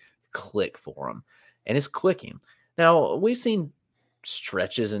finally click for him. And it's clicking. Now, we've seen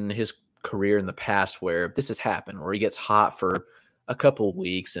stretches in his career in the past where this has happened, where he gets hot for a couple of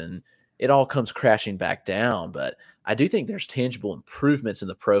weeks and it all comes crashing back down. But I do think there's tangible improvements in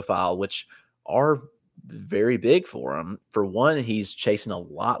the profile, which are very big for him. For one, he's chasing a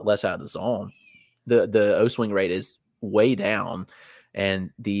lot less out of the zone. The O-swing rate is way down,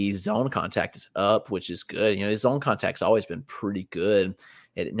 and the zone contact is up, which is good. His zone contact's always been pretty good,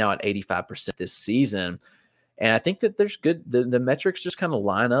 now at 85% this season. And I think that there's good. The metrics just kind of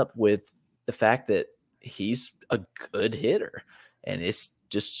line up with the fact that he's a good hitter, and it's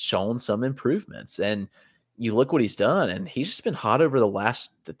just shown some improvements. And you look what he's done, and he's just been hot over the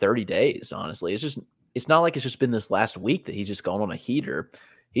last 30 days. Honestly, it's not like it's just been this last week that he's just gone on a heater.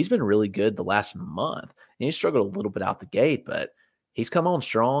 He's been really good the last month, and he struggled a little bit out the gate, but he's come on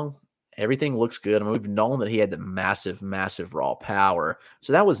strong. Everything looks good. I mean, we've known that he had the massive, massive raw power,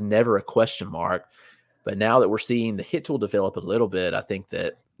 so that was never a question mark. But now that we're seeing the hit tool develop a little bit, I think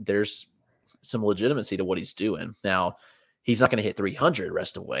that there's some legitimacy to what he's doing. Now, he's not going to hit 300 the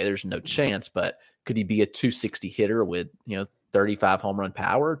rest of the way. There's no chance, but could he be a 260 hitter with, 35 home run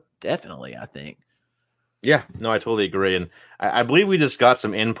power? Definitely, I think. Yeah, no, I totally agree. And I believe we just got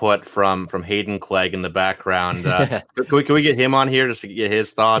some input from Hayden Clegg in the background. Can we get him on here just to get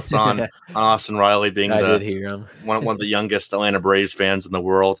his thoughts on Austin Riley being did hear him. one of the youngest Atlanta Braves fans in the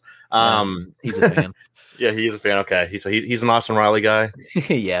world? He's a fan. Yeah, he's a fan. Okay, he's an Austin Riley guy.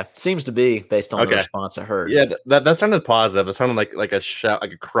 Yeah, seems to be based on the response I heard. Yeah, that sounded positive. That sounded like a shout,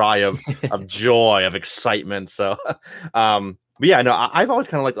 like a cry of joy, of excitement. So, but yeah, no, I've always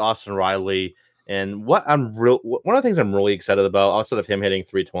kind of liked Austin Riley. And one of the things I'm really excited about, outside of him hitting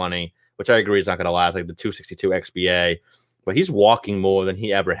 320, which I agree is not going to last, like the 262 XBA, but he's walking more than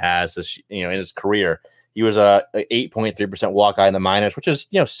he ever has in his career. He was a 8.3% walk guy in the minors, which is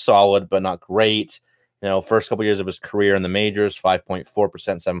solid but not great. First couple years of his career in the majors, 5.4%,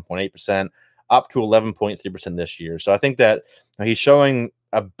 7.8%, up to 11.3% this year. So I think that he's showing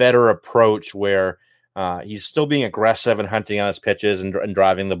a better approach where he's still being aggressive and hunting on his pitches and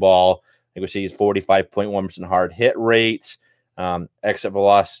driving the ball. You can see he's 45.1% hard hit rate, exit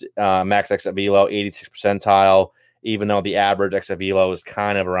velocity, max exit velo, 86th percentile, even though the average exit velo is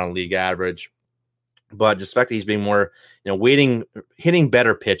kind of around league average. But just the fact that he's being more, hitting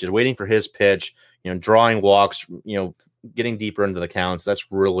better pitches, waiting for his pitch, drawing walks, getting deeper into the counts,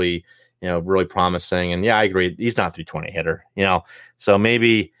 that's really, really promising. And yeah, I agree. He's not a 320 hitter, so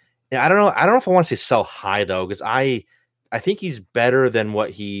maybe, I don't know. I don't know if I want to say sell high though, because I think he's better than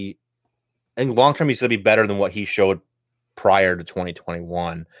what I think long term he's going to be better than what he showed prior to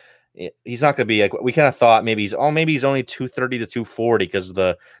 2021. he's not going to be like we kind of thought. Maybe he's only 230 to 240 because of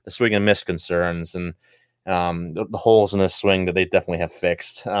the swing and miss concerns and the holes in the swing that they definitely have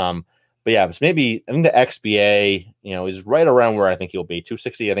fixed. But yeah, maybe I think the XBA, is right around where I think he'll be.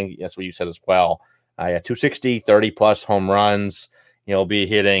 260. I think that's what you said as well. 260, 30 plus home runs. He'll be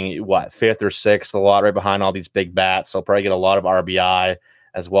hitting fifth or sixth, a lot right behind all these big bats. So he'll probably get a lot of RBI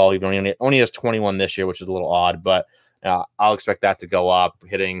as well. He only has 21 this year, which is a little odd, but I'll expect that to go up,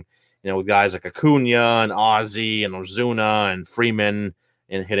 hitting, with guys like Acuna and Ozzie and Ozuna and Freeman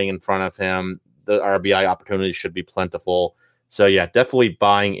and hitting in front of him. The RBI opportunities should be plentiful. So yeah, definitely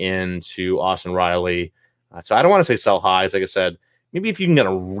buying into Austin Riley. So I don't want to say sell highs. Like I said, maybe if you can get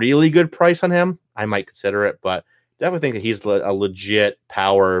a really good price on him, I might consider it, but definitely think that he's a legit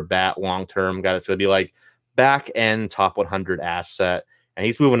power bat long-term guy. That's going to be like back end top 100 asset. And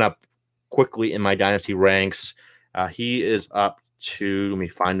he's moving up quickly in my dynasty ranks. He is up to, let me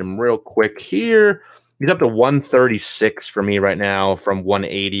find him real quick here. He's up to 136 for me right now from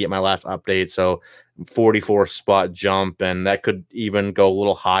 180 at my last update. So 44 spot jump, and that could even go a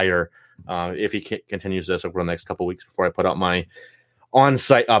little higher if he continues this over the next couple of weeks before I put out my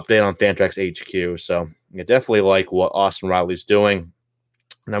on-site update on Fantrax HQ. So I definitely like what Austin Riley's doing.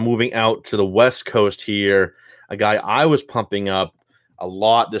 Now moving out to the West Coast here, a guy I was pumping up a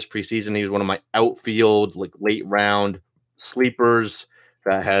lot this preseason. He was one of my outfield, like late round sleepers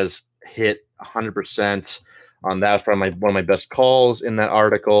that has hit 100%. That was probably one of my best calls in that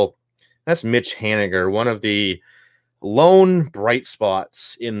article. That's Mitch Haniger, one of the lone bright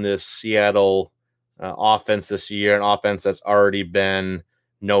spots in this Seattle offense this year, an offense that's already been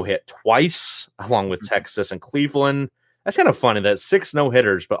no-hit twice, along with Texas and Cleveland. That's kind of funny that 6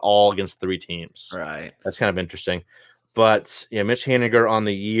 no-hitters, but all against 3 teams. Right. That's kind of interesting. But yeah, Mitch Haniger on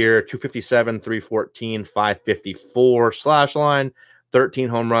the year, 257, 314, 554 slash line, 13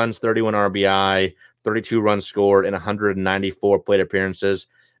 home runs, 31 RBI, 32 runs scored, and 194 plate appearances.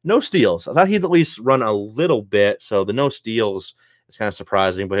 No steals. I thought he'd at least run a little bit, so the no steals is kind of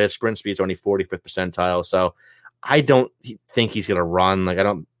surprising, but his sprint speed's only 45th percentile, so I don't think he's going to run.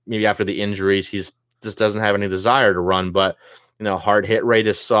 Maybe after the injuries, he's just doesn't have any desire to run, but, hard hit rate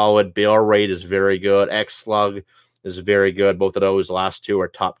is solid, barrel rate is very good, X slug is very good. Both of those last 2 are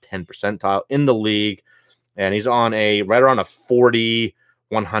top 10 percentile in the league, and he's on right around a 40,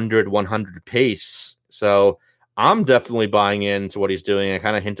 100, 100 pace, so I'm definitely buying into what he's doing. I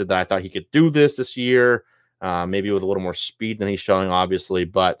kind of hinted that I thought he could do this year, maybe with a little more speed than he's showing, obviously.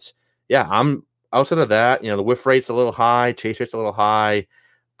 But yeah, I'm outside of that. The whiff rate's a little high, chase rate's a little high,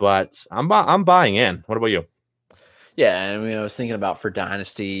 but I'm buying in. What about you? Yeah, and I was thinking about for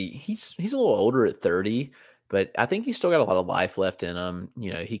Dynasty, he's a little older at 30, but I think he's still got a lot of life left in him.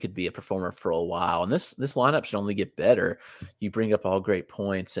 He could be a performer for a while, and this lineup should only get better. You bring up all great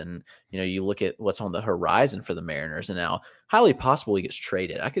points, and you look at what's on the horizon for the Mariners, and now highly possible he gets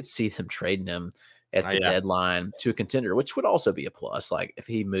traded. I could see them trading him at the deadline to a contender, which would also be a plus. Like if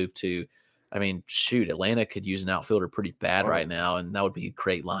he moved to, Atlanta could use an outfielder pretty bad right now, and that would be a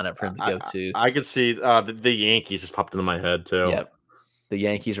great lineup for him to go to. I could see the Yankees just popped into my head too. Yep. The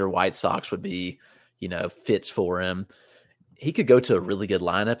Yankees or White Sox would be fits for him. He could go to a really good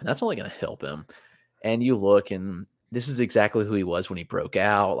lineup, and that's only going to help him. And you look, and this is exactly who he was when he broke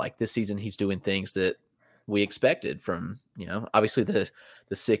out. Like this season, he's doing things that we expected from, obviously the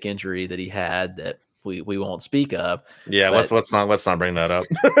sick injury that he had that we won't speak of. Yeah, but, let's not bring that up.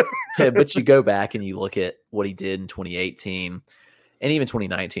 But you go back and you look at what he did in 2018 and even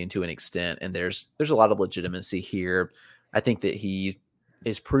 2019 to an extent, and there's a lot of legitimacy here. I think that he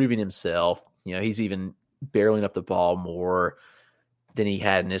is proving himself. He's even barreling up the ball more than he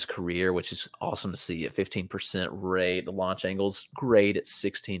had in his career, which is awesome to see at 15% rate. The launch angle's great at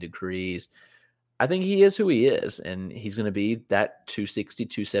 16 degrees. I think he is who he is, and he's going to be that 260,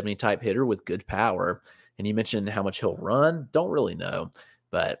 270 type hitter with good power. And you mentioned how much he'll run. Don't really know.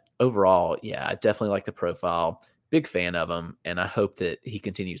 But overall, yeah, I definitely like the profile. Big fan of him, and I hope that he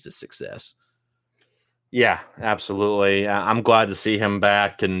continues this success. Yeah, absolutely. I'm glad to see him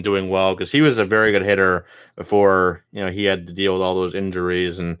back and doing well because he was a very good hitter before, he had to deal with all those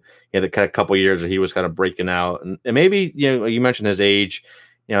injuries, and he had a couple of years that he was kind of breaking out. And maybe, you mentioned his age.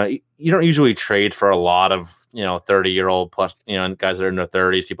 You don't usually trade for a lot of, 30-year-old plus, guys that are in their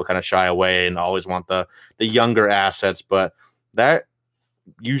 30s. People kind of shy away and always want the younger assets, but that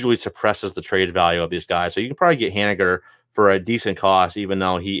usually suppresses the trade value of these guys. So you can probably get Haniger for a decent cost, even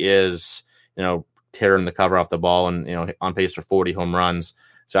though he is, tearing the cover off the ball and, on pace for 40 home runs.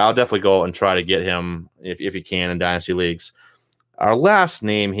 So I'll definitely go and try to get him if you can in dynasty leagues. Our last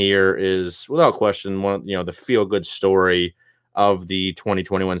name here is, without question, one of the feel-good story of the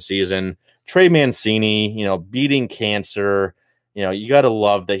 2021 season. Trey Mancini, beating cancer. You got to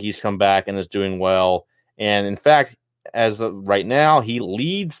love that he's come back and is doing well. And in fact, as of right now, he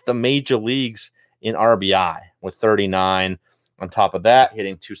leads the major leagues in RBI with 39. On top of that,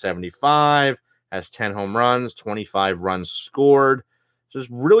 hitting 275, has 10 home runs, 25 runs scored. Just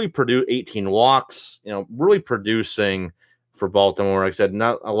really produce 18 walks, really producing for Baltimore. Like I said,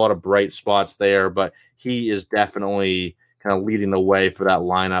 not a lot of bright spots there, but he is definitely kind of leading the way for that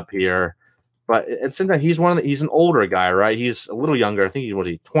lineup here. But at the same time, he's an older guy, right? He's a little younger. I think he was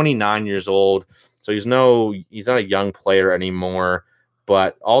 29 years old. So he's not a young player anymore.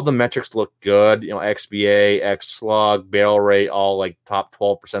 But all the metrics look good. XBA, X-Slug, barrel rate, all like top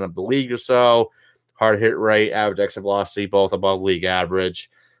 12% of the league or so. Hard hit rate, average exit velocity, both above league average.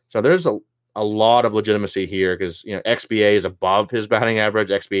 So there's a lot of legitimacy here because XBA is above his batting average.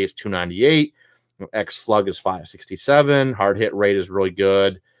 XBA is 298. X-Slug is 567. Hard hit rate is really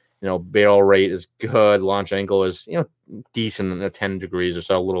good. Barrel rate is good. Launch angle is, decent at 10 degrees or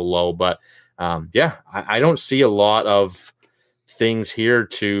so, a little low. But, I don't see a lot of things here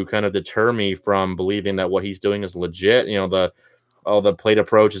to kind of deter me from believing that what he's doing is legit. The plate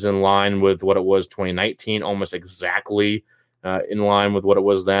approach is in line with what it was 2019, almost exactly in line with what it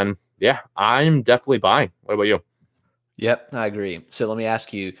was then. Yeah, I'm definitely buying. What about you? Yep, I agree. So let me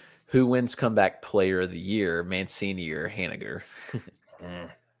ask you, who wins comeback player of the year, Mancini or Haniger?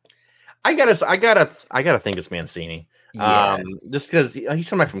 I gotta think it's Mancini. Yeah. Just because he's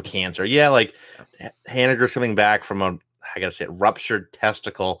coming back from cancer. Yeah, like Haniger's coming back from a ruptured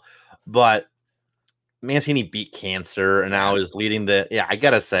testicle, but Mancini beat cancer and now is leading I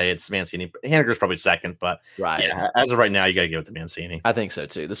gotta say it's Mancini. Haniger's probably second, but right. Yeah, as of right now, you gotta give it to Mancini. I think so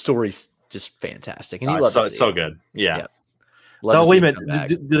too. The story's just fantastic, and it's so good. Yeah. Yep. No, wait a minute.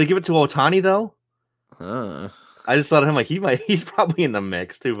 Did they give it to Ohtani though? I just thought of him he's probably in the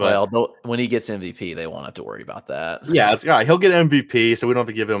mix too. But when he gets MVP, they won't have to worry about that. Yeah, it's all right. He'll get MVP, so we don't have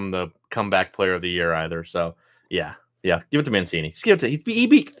to give him the comeback player of the year either. So yeah, give it to Mancini. Just give it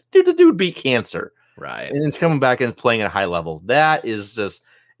to the dude beat cancer, right? And it's coming back and playing at a high level. That is just,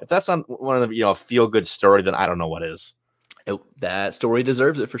 if that's not one of the feel good story, then I don't know what is. Oh, that story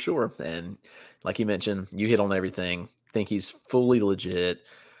deserves it for sure. And like you mentioned, you hit on everything. I think he's fully legit.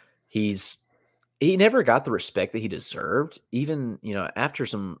 He never got the respect that he deserved, even, after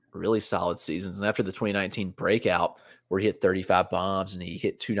some really solid seasons. And after the 2019 breakout where he hit 35 bombs and he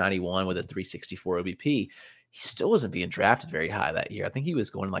hit 291 with a 364 OBP, he still wasn't being drafted very high that year. I think he was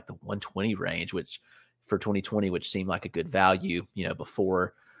going like the 120 range, which for 2020, which seemed like a good value,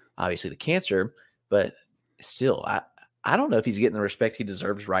 before obviously the cancer. But still, I don't know if he's getting the respect he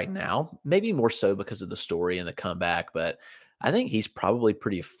deserves right now. Maybe more so because of the story and the comeback, but I think he's probably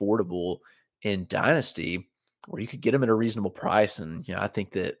pretty affordable in Dynasty where you could get him at a reasonable price. And, I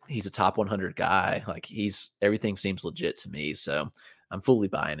think that he's a top 100 guy. Like everything seems legit to me. So I'm fully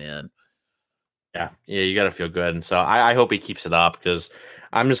buying in. Yeah. You got to feel good. And so I hope he keeps it up because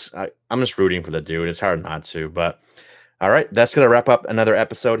I'm just rooting for the dude. It's hard not to, but all right, that's going to wrap up another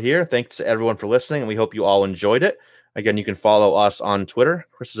episode here. Thanks to everyone for listening. And we hope you all enjoyed it. Again, you can follow us on Twitter.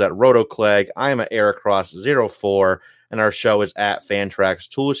 Chris is at RotoClegg. I am at EricCross04 and our show is at Fantrax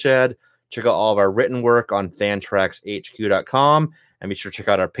Toolshed. Check out all of our written work on fantraxhq.com and be sure to check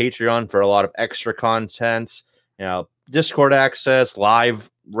out our Patreon for a lot of extra content, Discord access, live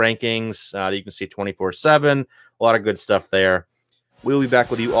rankings that you can see 24/7, a lot of good stuff there. We'll be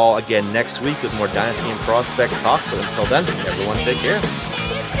back with you all again next week with more Dynasty and Prospect talk. But until then, everyone take care.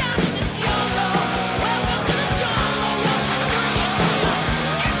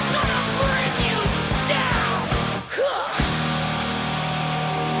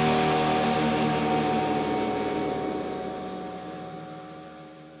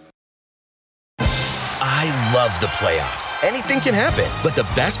 I love the playoffs. Anything can happen. But the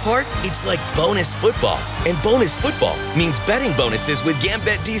best part? It's like bonus football. And bonus football means betting bonuses with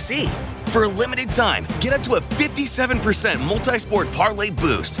Gambit DC. For a limited time, get up to a 57% multi-sport parlay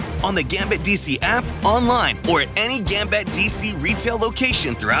boost on the Gambit DC app, online, or at any Gambit DC retail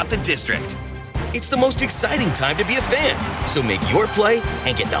location throughout the district. It's the most exciting time to be a fan. So make your play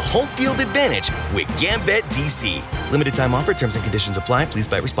and get the home field advantage with Gambit DC. Limited time offer. Terms and conditions apply. Please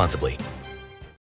bet responsibly.